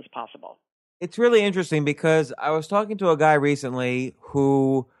value as possible. It's really interesting because I was talking to a guy recently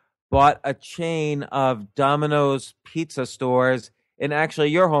who bought a chain of Domino's pizza stores in actually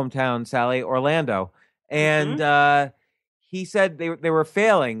your hometown, Sally, Orlando. And he said they were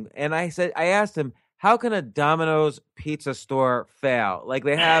failing. And I asked him, how can a Domino's pizza store fail? Like,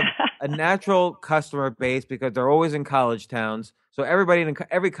 they have a natural customer base because they're always in college towns. So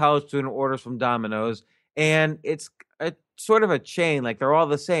every college student orders from Domino's, and it's a sort of a chain. Like, they're all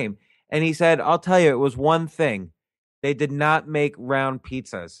the same. And he said, I'll tell you, it was one thing. They did not make round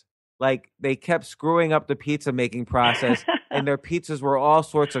pizzas. Like, they kept screwing up the pizza making process, and their pizzas were all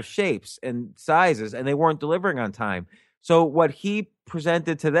sorts of shapes and sizes, and they weren't delivering on time. So what he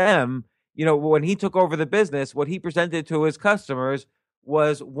presented to them, when he took over the business, what he presented to his customers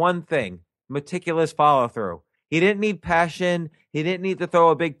was one thing: meticulous follow through. He didn't need passion. He didn't need to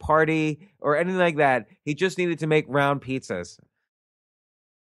throw a big party or anything like that. He just needed to make round pizzas.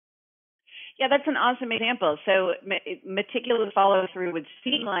 Yeah, that's an awesome example. So meticulous follow through would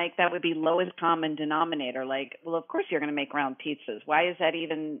seem like that would be lowest common denominator. Like, well, of course you're going to make round pizzas. Why does that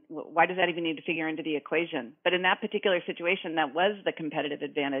even need to figure into the equation? But in that particular situation, that was the competitive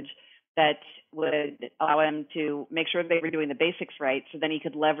advantage that would allow him to make sure they were doing the basics right, so then he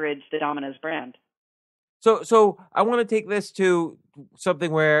could leverage the Domino's brand. So I want to take this to something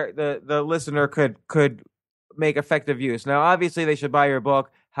where the listener could make effective use. Now, obviously, they should buy your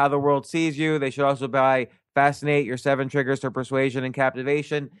book, How the World Sees You. They should also buy Fascinate, Your 7 Triggers to Persuasion and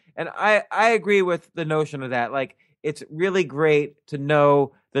Captivation. And I agree with the notion of that. Like, it's really great to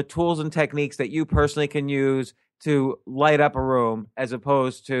know the tools and techniques that you personally can use to light up a room, as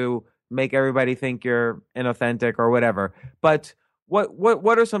opposed to make everybody think you're inauthentic or whatever. But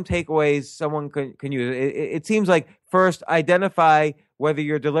what are some takeaways someone can use? It seems like, first, identify whether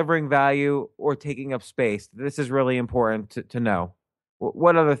you're delivering value or taking up space. This is really important to know.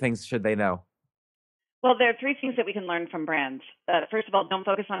 What other things should they know? Well, there are three things that we can learn from brands. First of all, don't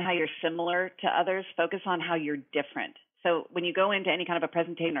focus on how you're similar to others. Focus on how you're different. So when you go into any kind of a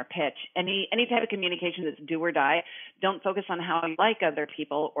presentation or pitch, any type of communication that's do or die, don't focus on how you like other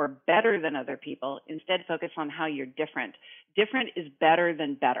people or better than other people. Instead, focus on how you're different. Different is better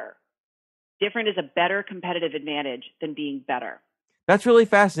than better. Different is a better competitive advantage than being better. That's really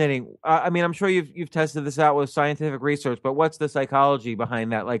fascinating. I mean, I'm sure you've tested this out with scientific research, but what's the psychology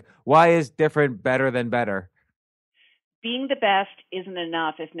behind that? Like, why is different better than better? Being the best isn't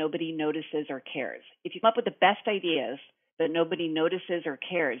enough if nobody notices or cares. If you come up with the best ideas but nobody notices or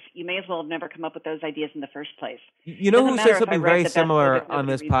cares, you may as well have never come up with those ideas in the first place. You know who said something very the best book similar if on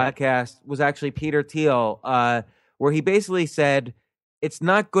nobody this reads it? podcast was actually Peter Thiel, where he basically said it's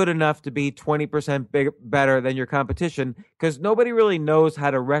not good enough to be 20% better than your competition because nobody really knows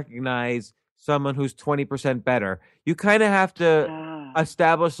how to recognize someone who's 20% better. You kind of have to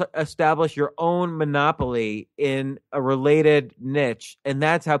establish your own monopoly in a related niche, and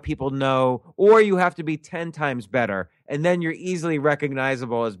that's how people know. Or you have to be 10 times better, and then you're easily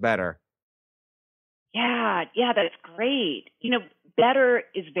recognizable as better. Yeah, that's great. Better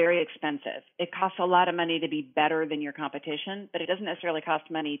is very expensive. It costs a lot of money to be better than your competition, but it doesn't necessarily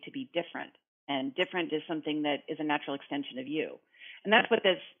cost money to be different. And different is something that is a natural extension of you. And that's what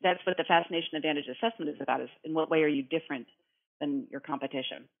the fascination advantage assessment is about, is in what way are you different than your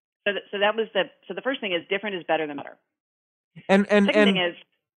competition. So the first thing is different is better than better. And second thing is,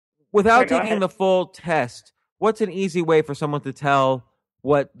 without taking the full test, what's an easy way for someone to tell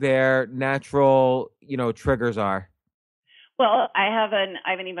what their natural, triggers are? Well, I have an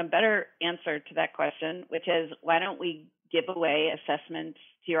even better answer to that question, which is, why don't we give away assessments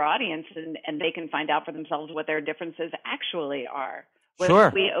to your audience and they can find out for themselves what their differences actually are. Sure.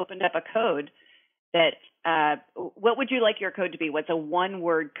 If we opened up a code that, what would you like your code to be? What's a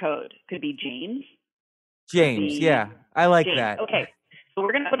one-word code? Could be James. James, yeah. I like James. that. Okay. So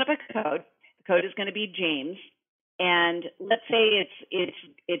we're going to open up a code. The code is going to be James. And let's say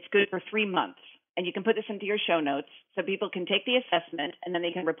it's good for 3 months. And you can put this into your show notes so people can take the assessment and then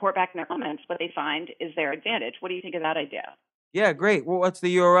they can report back in their comments what they find is their advantage. What do you think of that idea? Yeah, great. Well, what's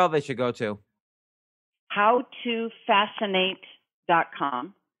the URL they should go to?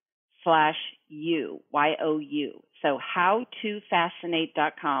 howtofascinate.com/you, Y-O-U. So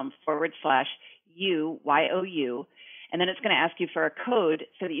howtofascinate.com/you, Y-O-U. And then it's going to ask you for a code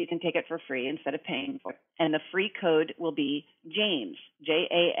so that you can take it for free instead of paying for it. And the free code will be James, James.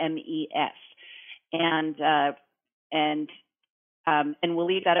 And we'll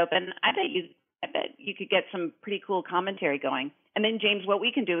leave that open. I bet you could get some pretty cool commentary going. And then, James, what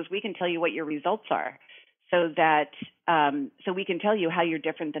we can do is we can tell you what your results are, so that so we can tell you how you're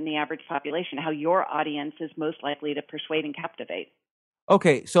different than the average population, how your audience is most likely to persuade and captivate.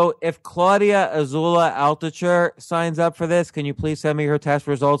 Okay, so if Claudia Azula Altucher signs up for this, can you please send me her test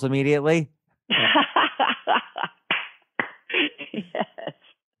results immediately?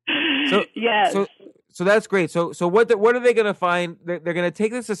 Yes. So that's great. So what are they going to find? They're going to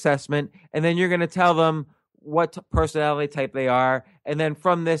take this assessment, and then you're going to tell them what personality type they are, and then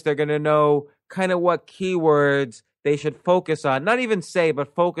from this, they're going to know kind of what keywords they should focus on. Not even say,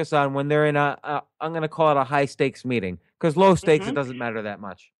 but focus on when they're in I'm going to call it a high stakes meeting, because low stakes, It doesn't matter that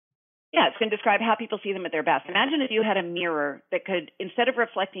much. Yeah, it's going to describe how people see them at their best. Imagine if you had a mirror that could, instead of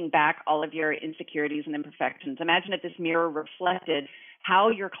reflecting back all of your insecurities and imperfections, imagine if this mirror reflected how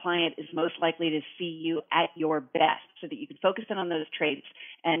your client is most likely to see you at your best, so that you could focus in on those traits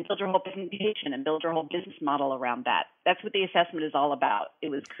and build your whole presentation and build your whole business model around that. That's what the assessment is all about.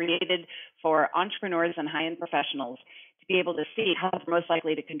 It was created for entrepreneurs and high-end professionals to be able to see how they're most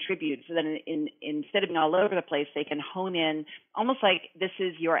likely to contribute, so that instead of being all over the place, they can hone in, almost like this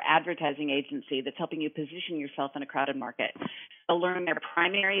is your advertising agency that's helping you position yourself in a crowded market. They'll learn their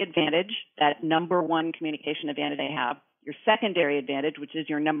primary advantage, that number one communication advantage they have, your secondary advantage, which is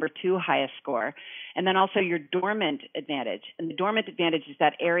your number 2 highest score, and then also your dormant advantage. And the dormant advantage is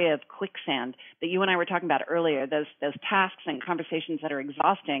that area of quicksand that you and I were talking about earlier, those tasks and conversations that are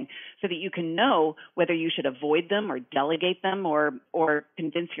exhausting, so that you can know whether you should avoid them or delegate them or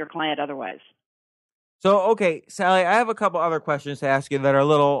convince your client otherwise. So, okay, Sally, I have a couple other questions to ask you that are a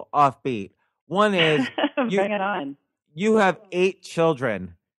little offbeat. One is, Bring it on. You have 8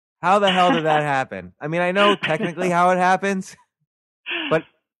 children. How the hell did that happen? I mean, I know technically how it happens, but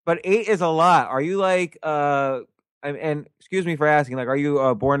 8 is a lot. Are you like, and excuse me for asking, like, are you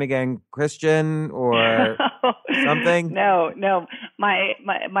a born again Christian or something? No. My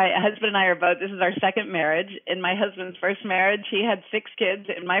husband and I are both. This is our second marriage. In my husband's first marriage, he had 6 kids.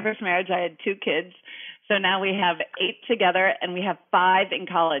 In my first marriage, I had 2 kids. So now we have 8 together, and we have 5 in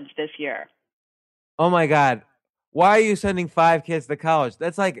college this year. Oh my God. Why are you sending 5 kids to college?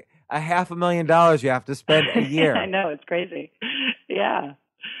 That's like, $500,000 you have to spend a year. I know, it's crazy. Yeah.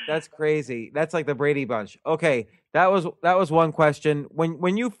 That's crazy. That's like the Brady Bunch. Okay, that was one question.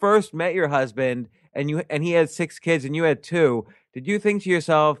 When you first met your husband and he had 6 kids and you had 2, did you think to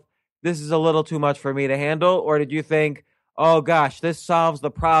yourself, this is a little too much for me to handle? Or did you think, oh gosh, this solves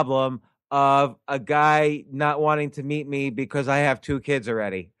the problem of a guy not wanting to meet me because I have 2 kids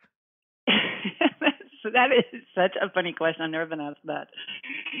already? So that is such a funny question. I've never been asked that.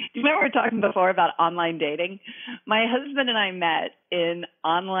 Do you remember we were talking before about online dating? My husband and I met in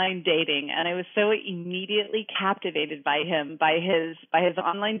online dating, and I was so immediately captivated by him, by his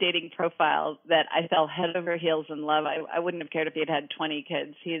online dating profile, that I fell head over heels in love. I wouldn't have cared if he had 20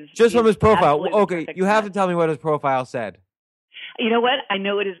 kids. He's From his profile. absolutely the Okay, perfect you have match. to tell me what his profile said. You know what? I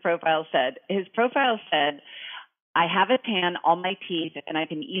know what his profile said. His profile said, I have a tan, all my teeth, and I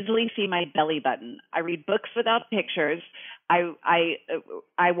can easily see my belly button. I read books without pictures. I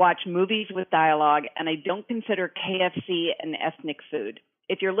watch movies with dialogue, and I don't consider KFC an ethnic food.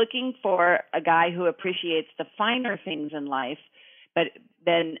 If you're looking for a guy who appreciates the finer things in life, but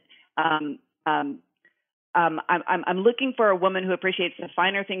then I'm looking for a woman who appreciates the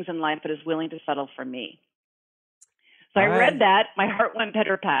finer things in life, but is willing to settle for me. So I read that, my heart went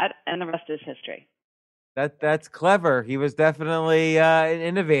pitter pat, and the rest is history. That's clever. He was definitely an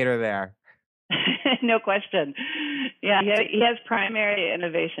innovator there. No question. Yeah, he has primary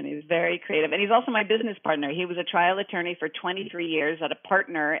innovation. He's very creative. And he's also my business partner. He was a trial attorney for 23 years, at a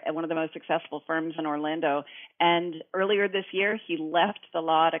partner at one of the most successful firms in Orlando. And earlier this year, he left the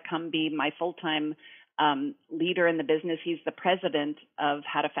law to come be my full-time leader in the business. He's the president of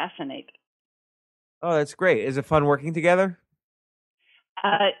How to Fascinate. Oh, that's great. Is it fun working together?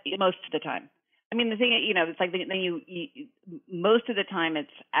 Most of the time. I mean, the thing, it's like most of the time it's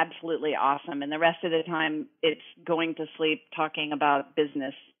absolutely awesome, and the rest of the time it's going to sleep talking about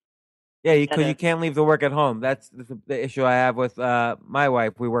business. Yeah, because you can't leave the work at home. That's the issue I have with my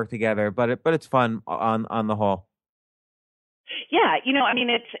wife. We work together, but it's fun on the whole. Yeah, I mean,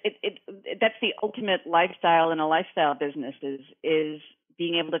 that's the ultimate lifestyle in a lifestyle business is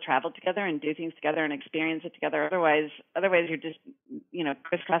being able to travel together and do things together and experience it together. Otherwise you're just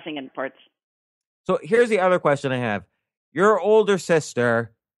crisscrossing in parts. So here's the other question I have. Your older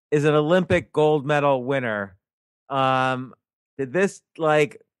sister is an Olympic gold medal winner. Did this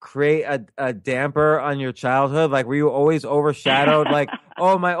create a damper on your childhood? Like, were you always overshadowed? Like,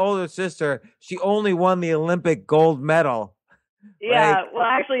 oh, my older sister, she only won the Olympic gold medal. Yeah, well,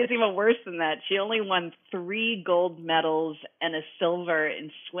 actually, it's even worse than that. She only won 3 gold medals and a silver in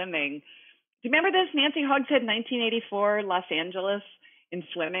swimming. Do you remember this? Nancy Hogshead, 1984, Los Angeles, in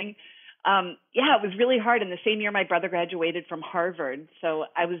swimming. Yeah, it was really hard. And the same year, my brother graduated from Harvard. So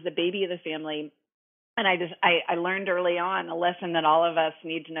I was the baby of the family. And I learned early on a lesson that all of us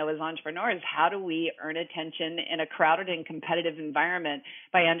need to know as entrepreneurs. How do we earn attention in a crowded and competitive environment?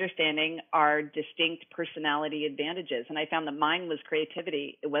 By understanding our distinct personality advantages. And I found that mine was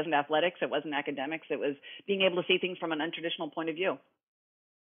creativity. It wasn't athletics. It wasn't academics. It was being able to see things from an untraditional point of view.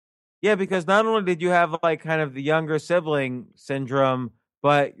 Yeah, because not only did you have kind of the younger sibling syndrome,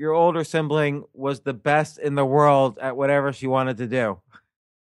 but your older sibling was the best in the world at whatever she wanted to do.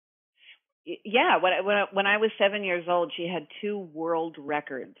 Yeah, when I was 7 years old, she had 2 world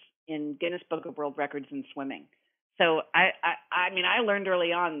records in Guinness Book of World Records in swimming. So I mean, I learned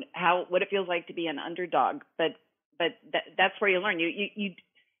early on what it feels like to be an underdog. But that's where you learn.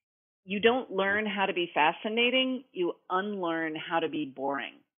 You don't learn how to be fascinating. You unlearn how to be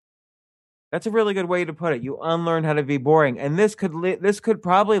boring. That's a really good way to put it. You unlearn how to be boring. And this could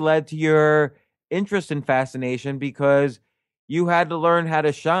probably lead to your interest in fascination, because you had to learn how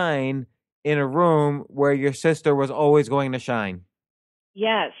to shine in a room where your sister was always going to shine.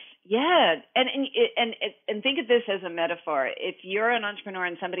 Yes. Yeah. And think of this as a metaphor. If you're an entrepreneur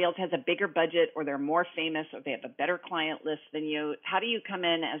and somebody else has a bigger budget, or they're more famous, or they have a better client list than you, how do you come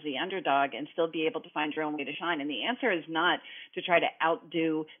in as the underdog and still be able to find your own way to shine? And the answer is not to try to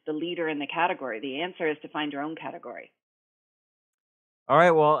outdo the leader in the category. The answer is to find your own category. All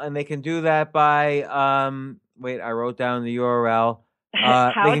right. Well, and they can do that by, wait, I wrote down the URL. They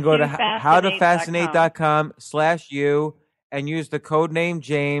can go to howtofascinate.com/you and use the code name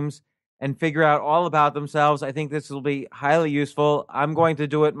James and figure out all about themselves. I think this will be highly useful. I'm going to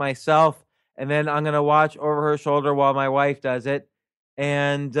do it myself, and then I'm going to watch over her shoulder while my wife does it.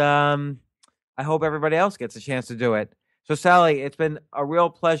 And I hope everybody else gets a chance to do it. So, Sally, it's been a real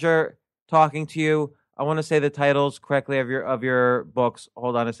pleasure talking to you. I want to say the titles correctly of your books.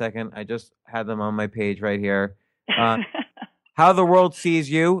 Hold on a second. I just had them on my page right here. How the World Sees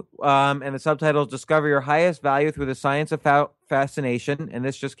You, and the subtitle is Discover Your Highest Value Through the Science of Fascination, and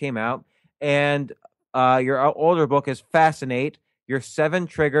this just came out. And your older book is Fascinate, Your 7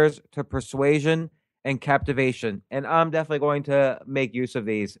 Triggers to Persuasion and Captivation. And I'm definitely going to make use of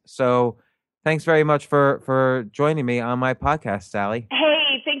these. So thanks very much for joining me on my podcast, Sally.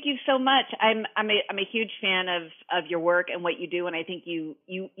 Hey, thank you so much. I'm a huge fan of your work and what you do, and I think you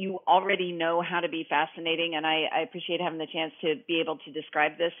already know how to be fascinating, and I appreciate having the chance to be able to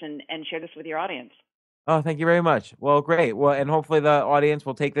describe this and share this with your audience. Oh, thank you very much. Well, great. Well, and hopefully the audience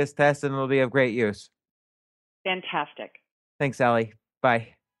will take this test and it'll be of great use. Fantastic. Thanks, Sally. Bye.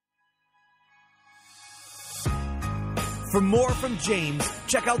 For more from James,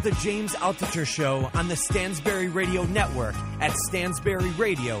 check out the James Altucher Show on the Stansberry Radio Network at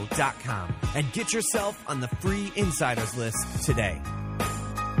stansberryradio.com and get yourself on the free insiders list today.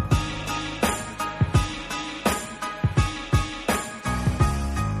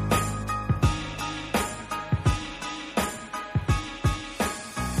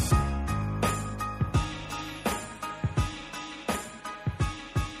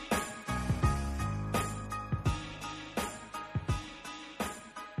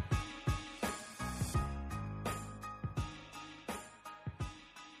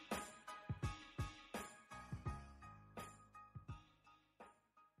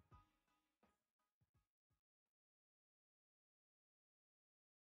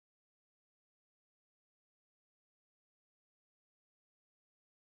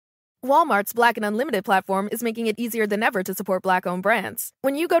 Walmart's Black and Unlimited platform is making it easier than ever to support Black-owned brands.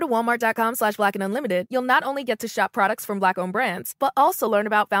 When you go to walmart.com/Black and Unlimited, you'll not only get to shop products from Black-owned brands, but also learn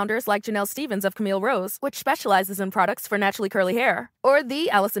about founders like Janelle Stevens of Camille Rose, which specializes in products for naturally curly hair, or the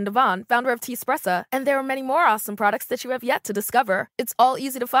Allison Devon, founder of Teespressa, and there are many more awesome products that you have yet to discover. It's all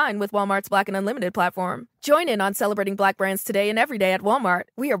easy to find with Walmart's Black and Unlimited platform. Join in on celebrating Black brands today and every day at Walmart.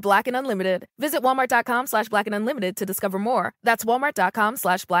 We are Black and Unlimited. Visit walmart.com/Black and Unlimited to discover more. That's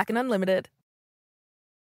walmart.com/Black and Unlimited.